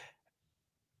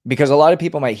 because a lot of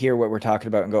people might hear what we're talking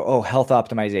about and go, oh, health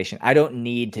optimization. I don't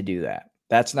need to do that.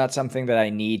 That's not something that I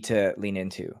need to lean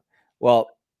into. Well,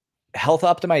 health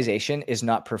optimization is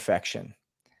not perfection.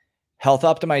 Health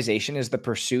optimization is the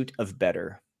pursuit of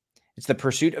better. It's the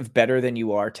pursuit of better than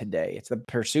you are today. It's the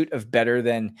pursuit of better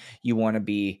than you want to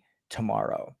be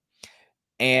tomorrow.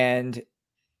 And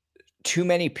too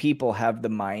many people have the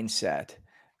mindset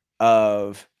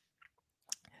of,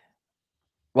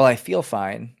 well, I feel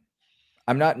fine.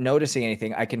 I'm not noticing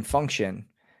anything. I can function.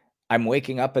 I'm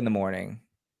waking up in the morning.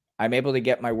 I'm able to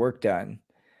get my work done,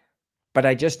 but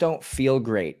I just don't feel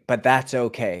great. But that's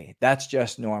okay. That's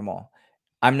just normal.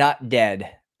 I'm not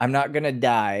dead. I'm not going to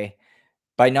die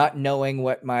by not knowing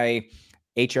what my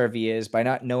HRV is, by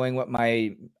not knowing what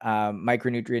my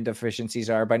micronutrient deficiencies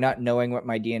are, by not knowing what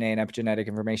my DNA and epigenetic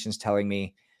information is telling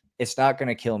me, it's not going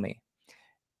to kill me.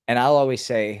 And I'll always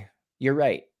say, you're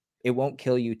right. It won't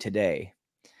kill you today,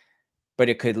 but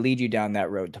it could lead you down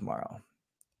that road tomorrow.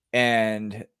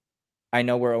 And I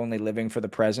know we're only living for the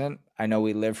present. I know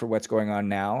we live for what's going on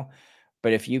now.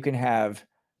 But if you can have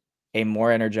a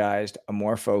more energized, a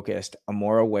more focused, a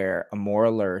more aware, a more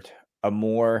alert, a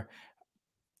more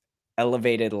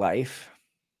elevated life,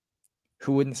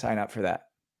 who wouldn't sign up for that?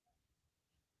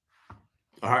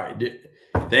 All right.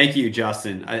 Thank you,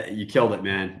 Justin. You killed it,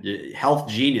 man. Health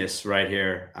genius right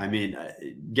here. I mean,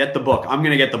 get the book. I'm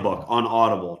going to get the book on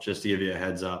Audible, just to give you a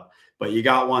heads up. But you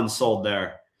got one sold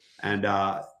there. And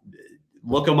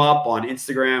look him up on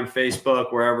Instagram,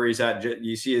 Facebook, wherever he's at.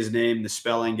 You see his name, the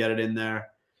spelling, get it in there.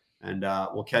 And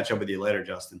we'll catch up with you later,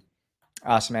 Justin.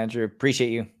 Awesome, Andrew.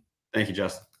 Appreciate you. Thank you,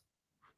 Justin.